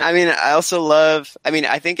 I mean, I also love. I mean,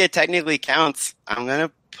 I think it technically counts. I'm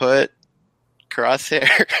gonna put Crosshair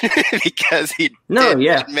because he made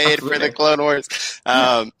absolutely. For the Clone Wars.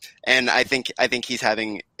 And I think he's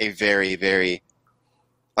having a very, very,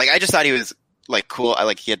 like, I just thought he was like cool. I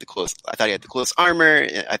thought he had the coolest armor.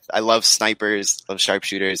 I love snipers, love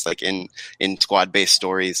sharpshooters, like in squad based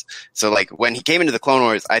stories. So like when he came into the Clone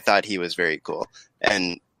Wars, I thought he was very cool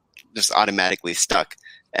and just automatically stuck.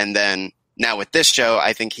 And then now with this show,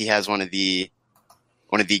 I think he has one of the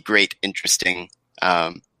great, interesting,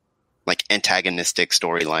 like antagonistic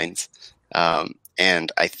storylines.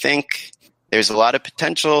 And I think there's a lot of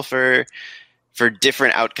potential for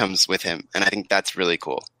different outcomes with him. And I think that's really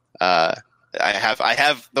cool. I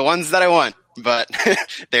have the ones that I want, but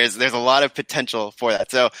there's a lot of potential for that.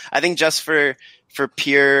 So I think just for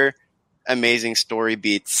pure amazing story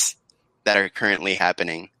beats that are currently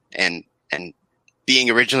happening and being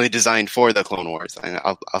originally designed for the Clone Wars,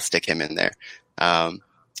 I'll stick him in there. And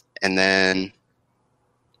then,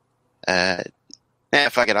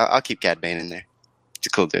 fuck it, I'll keep Cad Bane in there. It's a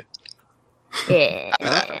cool dude. Yeah.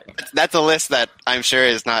 That's a list that I'm sure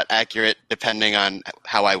is not accurate depending on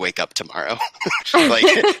how I wake up tomorrow. Like,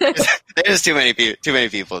 there's too many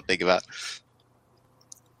people to think about.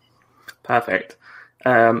 Perfect.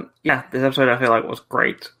 This episode I feel like was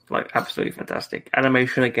great, like absolutely fantastic.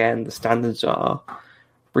 Animation again, the standards are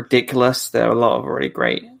ridiculous. There are a lot of really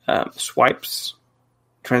great swipes,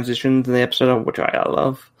 transitions in the episode, which I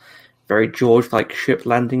love. Very George-like ship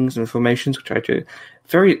landings and formations, which I do.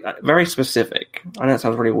 Very, very specific. I know it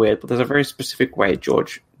sounds really weird, but there's a very specific way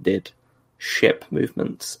George did ship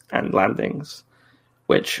movements and landings,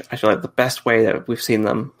 which I feel like the best way that we've seen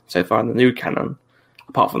them so far in the new canon,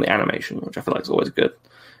 apart from the animation, which I feel like is always good,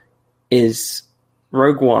 is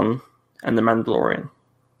Rogue One and The Mandalorian.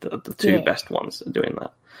 The two best ones at doing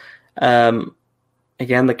that.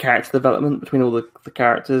 Again, the character development between all the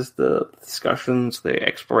characters, the discussions, the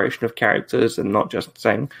exploration of characters, and not just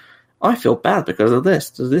saying, I feel bad because of this,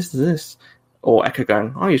 this. Or Echo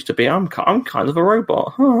going, I'm kind of a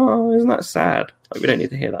robot. Oh, isn't that sad? Like, we don't need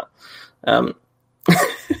to hear that.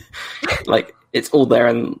 Like, it's all there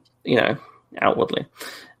and, outwardly.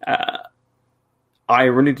 I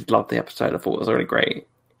really did love the episode. I thought it was really great.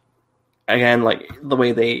 Again, like, the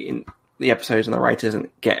way the episodes and the writers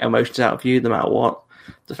get emotions out of you no matter what.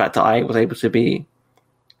 The fact that I was able to be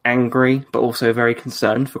angry, but also very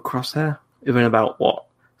concerned for Crosshair, even about,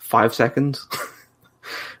 5 seconds?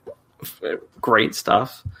 Great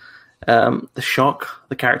stuff. The shock,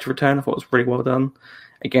 the character return, I thought was really well done.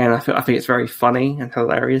 Again, I think it's very funny and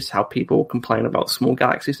hilarious how people complain about small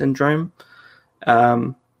galaxy syndrome.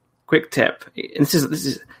 Quick tip, and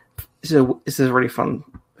this is a really fun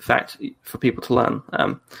fact for people to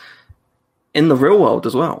learn. In the real world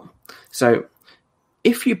as well. So,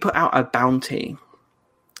 if you put out a bounty,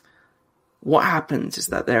 what happens is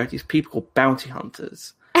that there are these people called bounty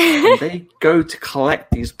hunters, and they go to collect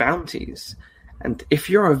these bounties. And if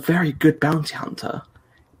you're a very good bounty hunter,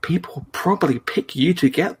 people probably pick you to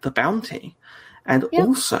get the bounty. And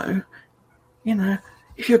also,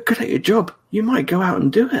 if you're good at your job, you might go out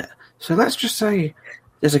and do it. So let's just say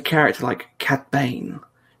there's a character like Cad Bane,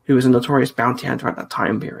 who was a notorious bounty hunter at that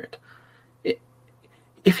time period.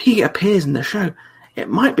 If he appears in the show, it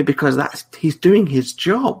might be because he's doing his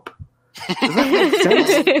job. Does that make sense?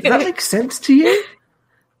 Does that make sense to you?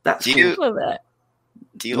 That's Do you- Love that.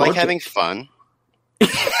 Do you like having fun?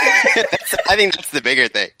 I think that's the bigger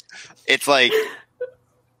thing. It's like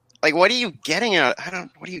what are you getting out?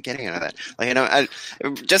 What are you getting out of that?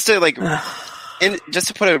 Just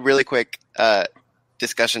to put a really quick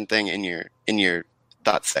discussion thing in your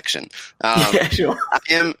thoughts section. yeah, sure.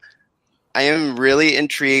 I am really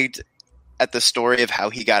intrigued at the story of how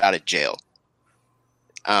he got out of jail.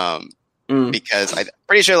 Because I'm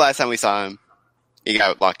pretty sure last time we saw him, he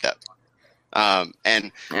got locked up. But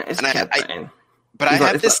I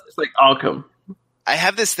have this. It's like Arkham. I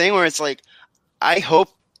have this thing where it's like, I hope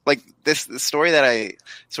the story that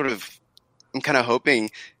I'm kind of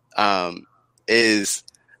hoping, is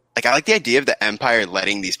like, I like the idea of the Empire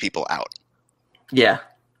letting these people out. Yeah.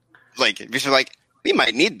 Like, if you're like, we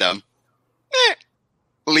might need them.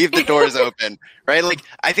 Leave the doors open, right? Like,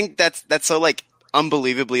 I think that's so like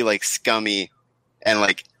unbelievably like scummy and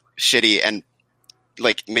like shitty and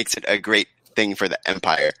like makes it a great thing for the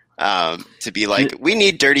Empire. To be like, we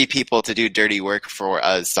need dirty people to do dirty work for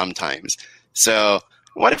us sometimes. So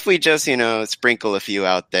what if we just, sprinkle a few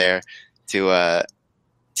out there to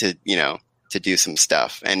do some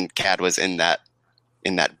stuff? And Cad was in that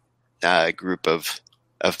group of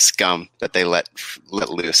scum that they let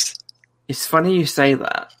loose. It's funny you say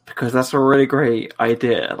that, because that's a really great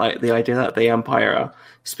idea. Like, the idea that the Empire are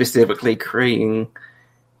specifically creating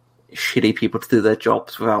shitty people to do their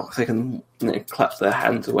jobs without they can clap their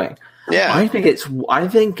hands away. Yeah, I think it's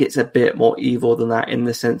a bit more evil than that in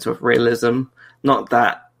the sense of realism. Not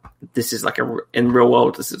that this is like in real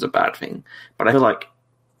world this is a bad thing, but I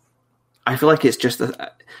feel like it's just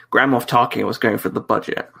Grand Moff Tarkin was going for the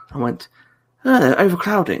budget. I went, they're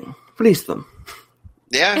overcrowding. Release them.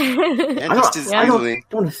 Yeah, I don't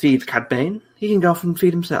want to feed Cad Bane. He can go off and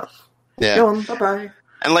feed himself. Yeah, go on, bye bye.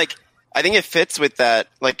 And like, I think it fits with that.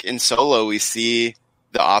 Like in Solo, we see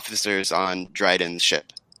the officers on Dryden's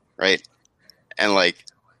ship, right? And like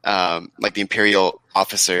the Imperial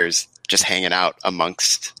officers just hanging out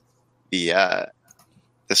amongst the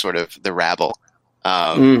sort of the rabble.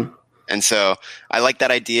 And so I like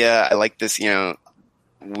that idea. I like this,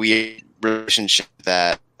 weird relationship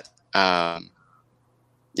that,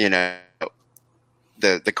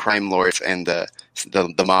 the crime lords and the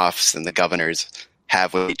Moffs and the governors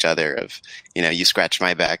have with each other of, you scratch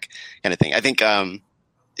my back kind of thing. I think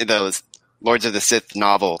those Lords of the Sith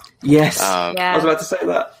novel. Yes. I was about to say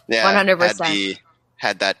that. Yeah. 100%.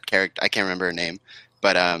 Had that character. I can't remember her name,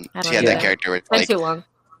 but she had know. that character with Been too long.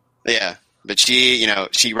 Yeah. But she,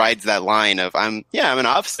 she rides that line of I'm an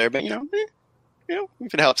officer, but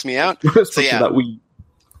if it helps me out. So yeah. That we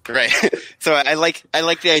Right. So I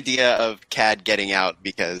like the idea of Cad getting out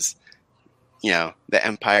because, the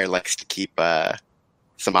Empire likes to keep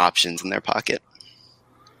some options in their pocket.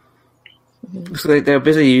 So they're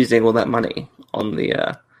busy using all that money on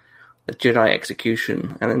the Jedi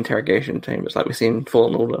execution and interrogation chambers, like we've seen in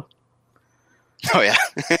Fallen Order. Oh yeah.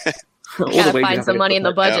 Gotta find some money in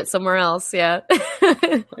the budget somewhere else. Yeah.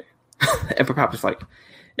 Emperor Palpatine's like,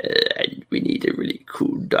 we need a really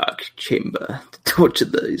cool dark chamber to torture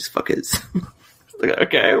those fuckers. Like,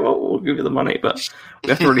 okay, well, we'll give you the money, but we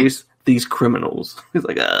have to release these criminals. He's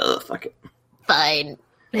like, oh, fuck it. Fine.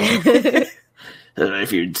 I don't know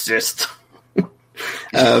if you insist.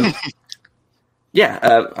 I don't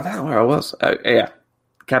know where I was. Yeah,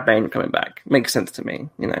 Cad Bane coming back makes sense to me.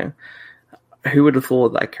 Who would have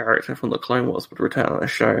thought that character from the Clone Wars would return on a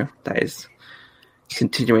show that is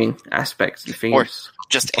continuing aspects and themes, or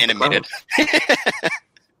just animated,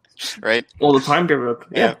 right? All the time period.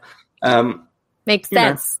 Yeah. Makes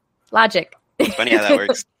sense. Logic. It's funny how that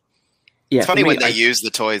works. Yeah, it's funny when they use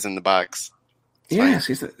the toys in the box.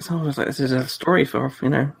 It's almost like this is a story for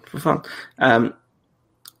fun.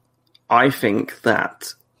 I think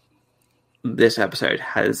that this episode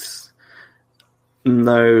has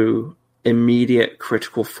no immediate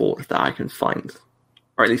critical fault that I can find,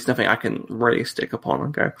 or at least nothing I can really stick upon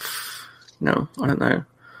and go, no, I don't know.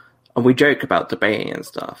 And we joke about debating and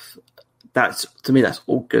stuff. That's, to me, that's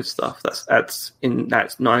all good stuff. That's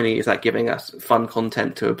not only is that giving us fun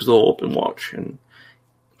content to absorb and watch,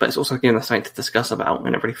 but it's also giving us something to discuss about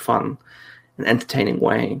in a really fun and entertaining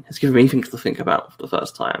way. It's given me things to think about for the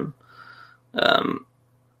first time.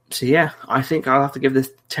 So yeah, I think I'll have to give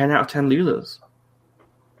this 10 out of 10 Lulas.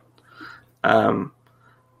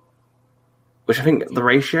 Which I think the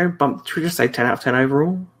ratio, should we just say 10 out of 10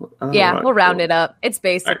 overall? Yeah, we'll round it up. It's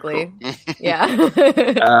basically, right, cool. Yeah.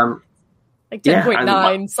 Like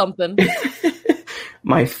 10.9 something.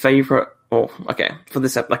 My favorite Oh, okay. For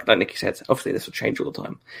this, like Nikki said, obviously this will change all the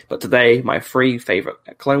time. But today, my 3 favorite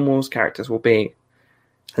Clone Wars characters will be,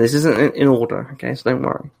 and this isn't in order, okay, so don't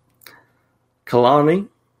worry. Kalani,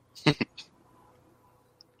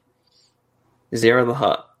 Zero the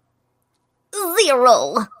Hutt,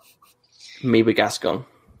 Zero. Meba Gascon.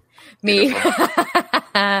 Me.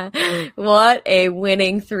 What a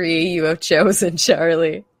winning 3 you have chosen,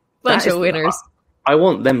 Charlie. Bunch of winners. I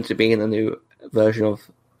want them to be in the new version of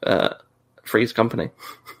Freeze Company.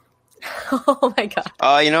 Oh my god.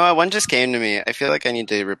 Oh, you know what? One just came to me. I feel like I need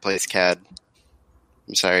to replace Cad.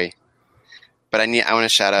 I'm sorry. But I want to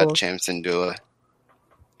shout out Cham Syndulla.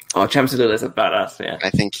 Oh, Cham Syndulla is a badass, yeah. I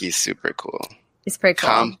think he's super cool. He's pretty cool.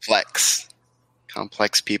 Complex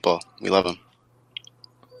people. We love him.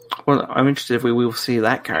 Well, I'm interested if we will see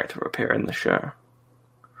that character appear in the show.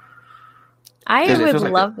 I would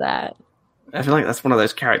love that. I feel like that's one of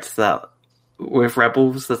those characters that, with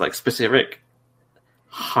Rebels, there's like specific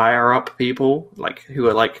higher up people like who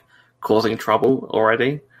are like causing trouble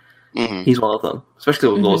already. Mm-hmm. He's one of them,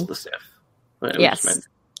 especially with Lords of the Sith. Yes.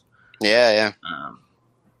 Yeah.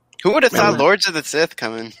 Who would have thought Lords of the Sith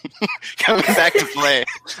coming back to play?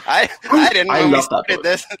 I didn't know we started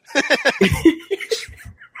this.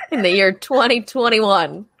 In the year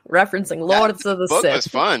 2021, referencing Lords of the Sith. Book was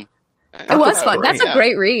fun. It was fun. That's a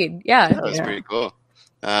great read. Yeah. That was pretty cool.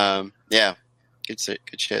 Yeah. Good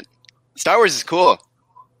shit. Star Wars is cool.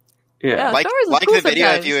 Yeah. Like cool the video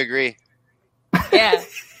sometimes. if you agree. Yeah.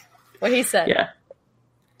 What he said. Yeah.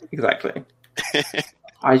 Exactly.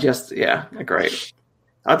 I just, agree.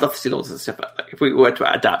 I'd love to see Lords of the Sith. If we were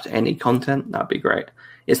to adapt any content, that'd be great.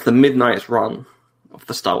 It's the Midnight's Run of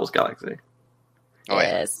the Star Wars galaxy. Oh,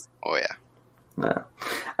 yes. Oh, yeah. Yeah.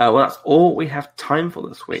 Well, that's all we have time for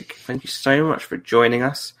this week. Thank you so much for joining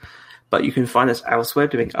us. But you can find us elsewhere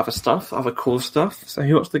doing other stuff, other cool stuff. So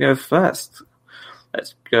who wants to go first?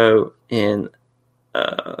 Let's go in.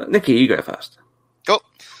 Nikki, you go first. Cool.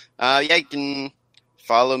 You can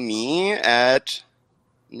follow me at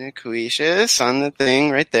Niquitius on the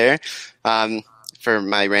thing right there. For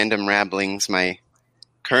my random ramblings, my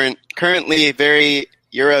currently very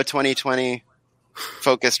Euro 2020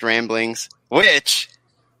 focused ramblings, which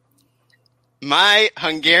my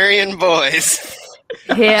Hungarian boys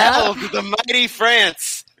held the mighty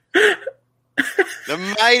France.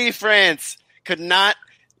 The mighty France could not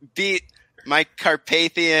beat my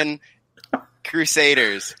Carpathian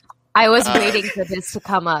Crusaders. I was waiting for this to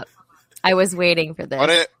come up. I was waiting for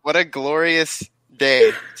this. What a glorious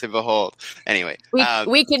day to behold. Anyway,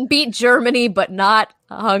 we can beat Germany, but not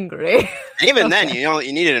Hungary. Even then,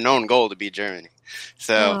 you needed an own goal to beat Germany.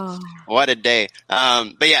 So what a day.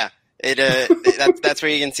 But yeah, that's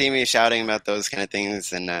where you can see me shouting about those kind of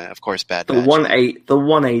things, and of course, Bad Batch. The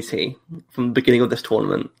 180 from the beginning of this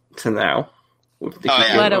tournament to now.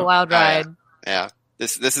 What a wild ride! Yeah,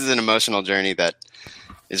 this is an emotional journey that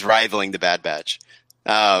is rivaling the Bad Batch.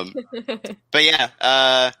 But yeah,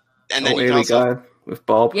 and then here we go with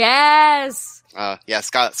Bob. Yes.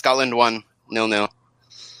 Scotland won 0-0.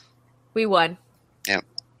 We won. Yeah.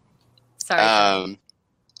 Sorry.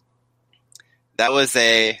 That was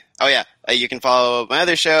you can follow my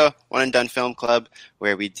other show, One and Done Film Club,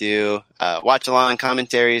 where we do watch along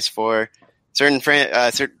commentaries for certain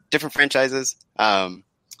different franchises.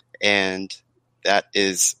 And that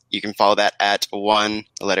is, you can follow that at one,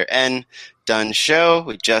 the letter N, Done Show.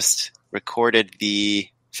 We just recorded the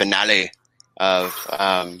finale of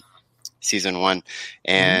season 1,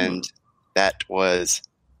 and that was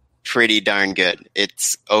pretty darn good.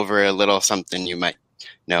 It's over a little something you might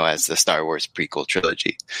know as the Star Wars prequel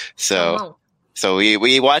trilogy. So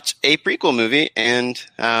we watch a prequel movie and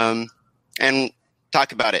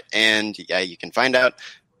talk about it. And you can find out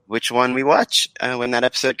which one we watch when that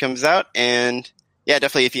episode comes out. And yeah,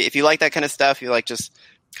 definitely if you like that kind of stuff, you like just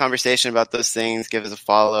conversation about those things, give us a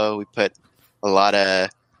follow. We put a lot of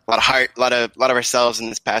heart, a lot of ourselves in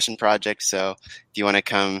this passion project. So if you want to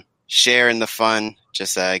come share in the fun,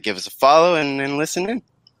 just give us a follow and listen in.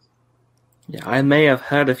 Yeah, I may have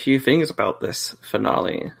heard a few things about this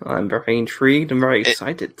finale. I'm very intrigued and very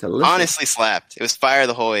excited to listen. Honestly slapped. It was fire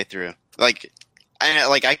the whole way through. I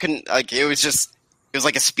couldn't, it was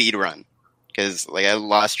like a speed run. Because I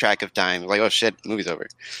lost track of time. Oh shit, movie's over.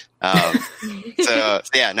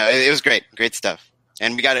 It was great stuff.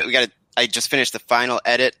 And we got it. I just finished the final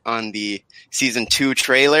edit on the season 2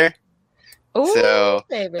 trailer. Ooh, so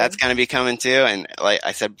baby. That's gonna be coming too. And like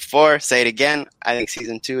I said before, say it again. I think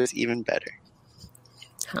season 2 is even better.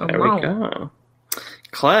 There we go.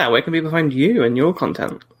 Claire, where can people find you and your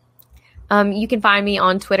content? You can find me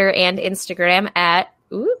on Twitter and Instagram at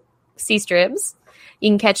Cstribs. You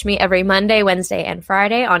can catch me every Monday, Wednesday, and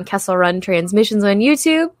Friday on Kessel Run Transmissions on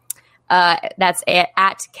YouTube. That's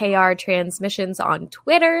at KR Transmissions on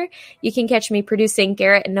Twitter. You can catch me producing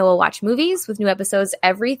Garrett and Noah Watch Movies with new episodes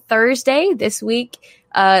every Thursday. This week,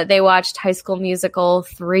 they watched High School Musical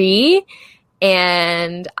 3.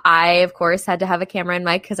 And I, of course, had to have a camera and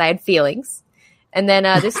mic because I had feelings. And then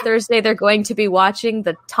this Thursday, they're going to be watching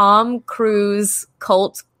the Tom Cruise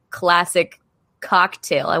cult classic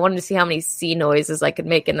Cocktail. I wanted to see how many C noises I could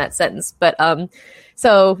make in that sentence. But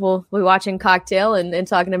so we'll be watching Cocktail and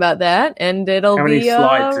talking about that. And it'll be a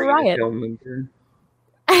riot.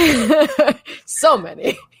 So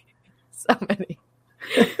many. So many.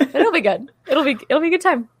 It'll be good. It'll be a good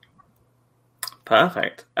time.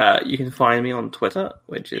 Perfect. You can find me on Twitter,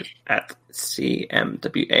 which is at CMWASHBY,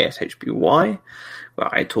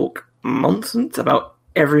 where I talk nonsense about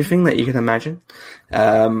everything that you can imagine.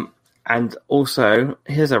 And also,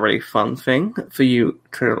 here's a really fun thing for you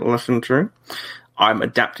to listen to. I'm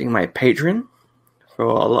adapting my Patreon for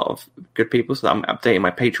a lot of good people, so I'm updating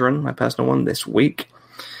my Patreon, my personal one, this week.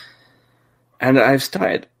 And I've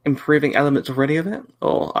started improving elements already of it,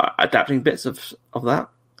 or adapting bits of that.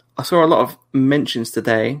 I saw a lot of mentions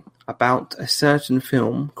today about a certain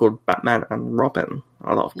film called Batman and Robin.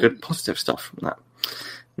 A lot of good positive stuff from that.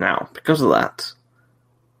 Now, because of that,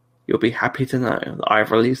 you'll be happy to know that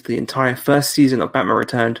I've released the entire first season of Batman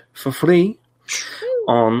Returned for free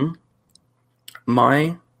on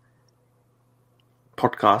my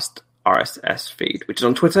podcast RSS feed, which is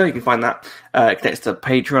on Twitter. You can find that. It connects to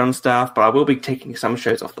Patreon stuff, but I will be taking some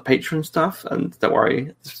shows off the Patreon stuff, and don't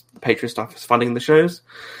worry, the Patreon stuff is funding the shows,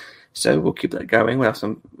 so we'll keep that going. We'll have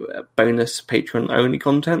some bonus Patreon-only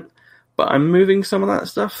content, but I'm moving some of that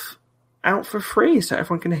stuff out for free so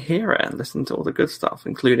everyone can hear it and listen to all the good stuff,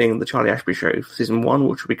 including the Charlie Ashby Show Season 1,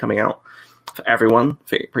 which will be coming out for everyone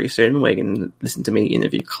pretty soon, where you can listen to me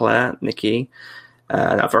interview Claire, Nikki,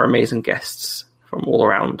 and other amazing guests from all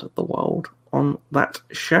around the world on that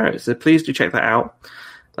show. So please do check that out.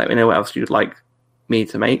 Let me know what else you'd like me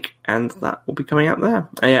to make, and that will be coming out there.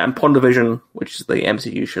 And Pondervision, which is the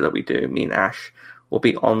MCU show that we do, me and Ash, will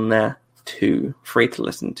be on there too, free to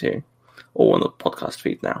listen to, or on the podcast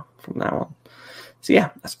feed now, from now on. So yeah,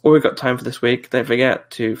 that's all we've got time for this week. Don't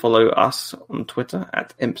forget to follow us on Twitter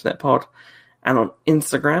at ImpsNetPod, and on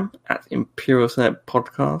Instagram at ImperialSnet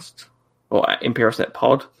Podcast, or at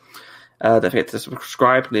ImperialSnetPod. Don't forget to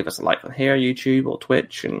subscribe, leave us a like on here, YouTube or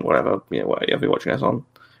Twitch, and whatever whatever you're watching us on,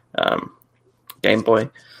 Game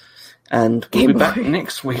Boy. And we'll be back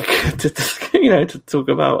next week to talk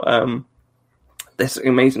about this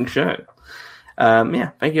amazing show.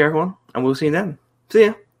 Thank you everyone, and we'll see you then. See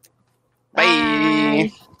ya.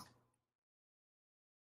 Bye.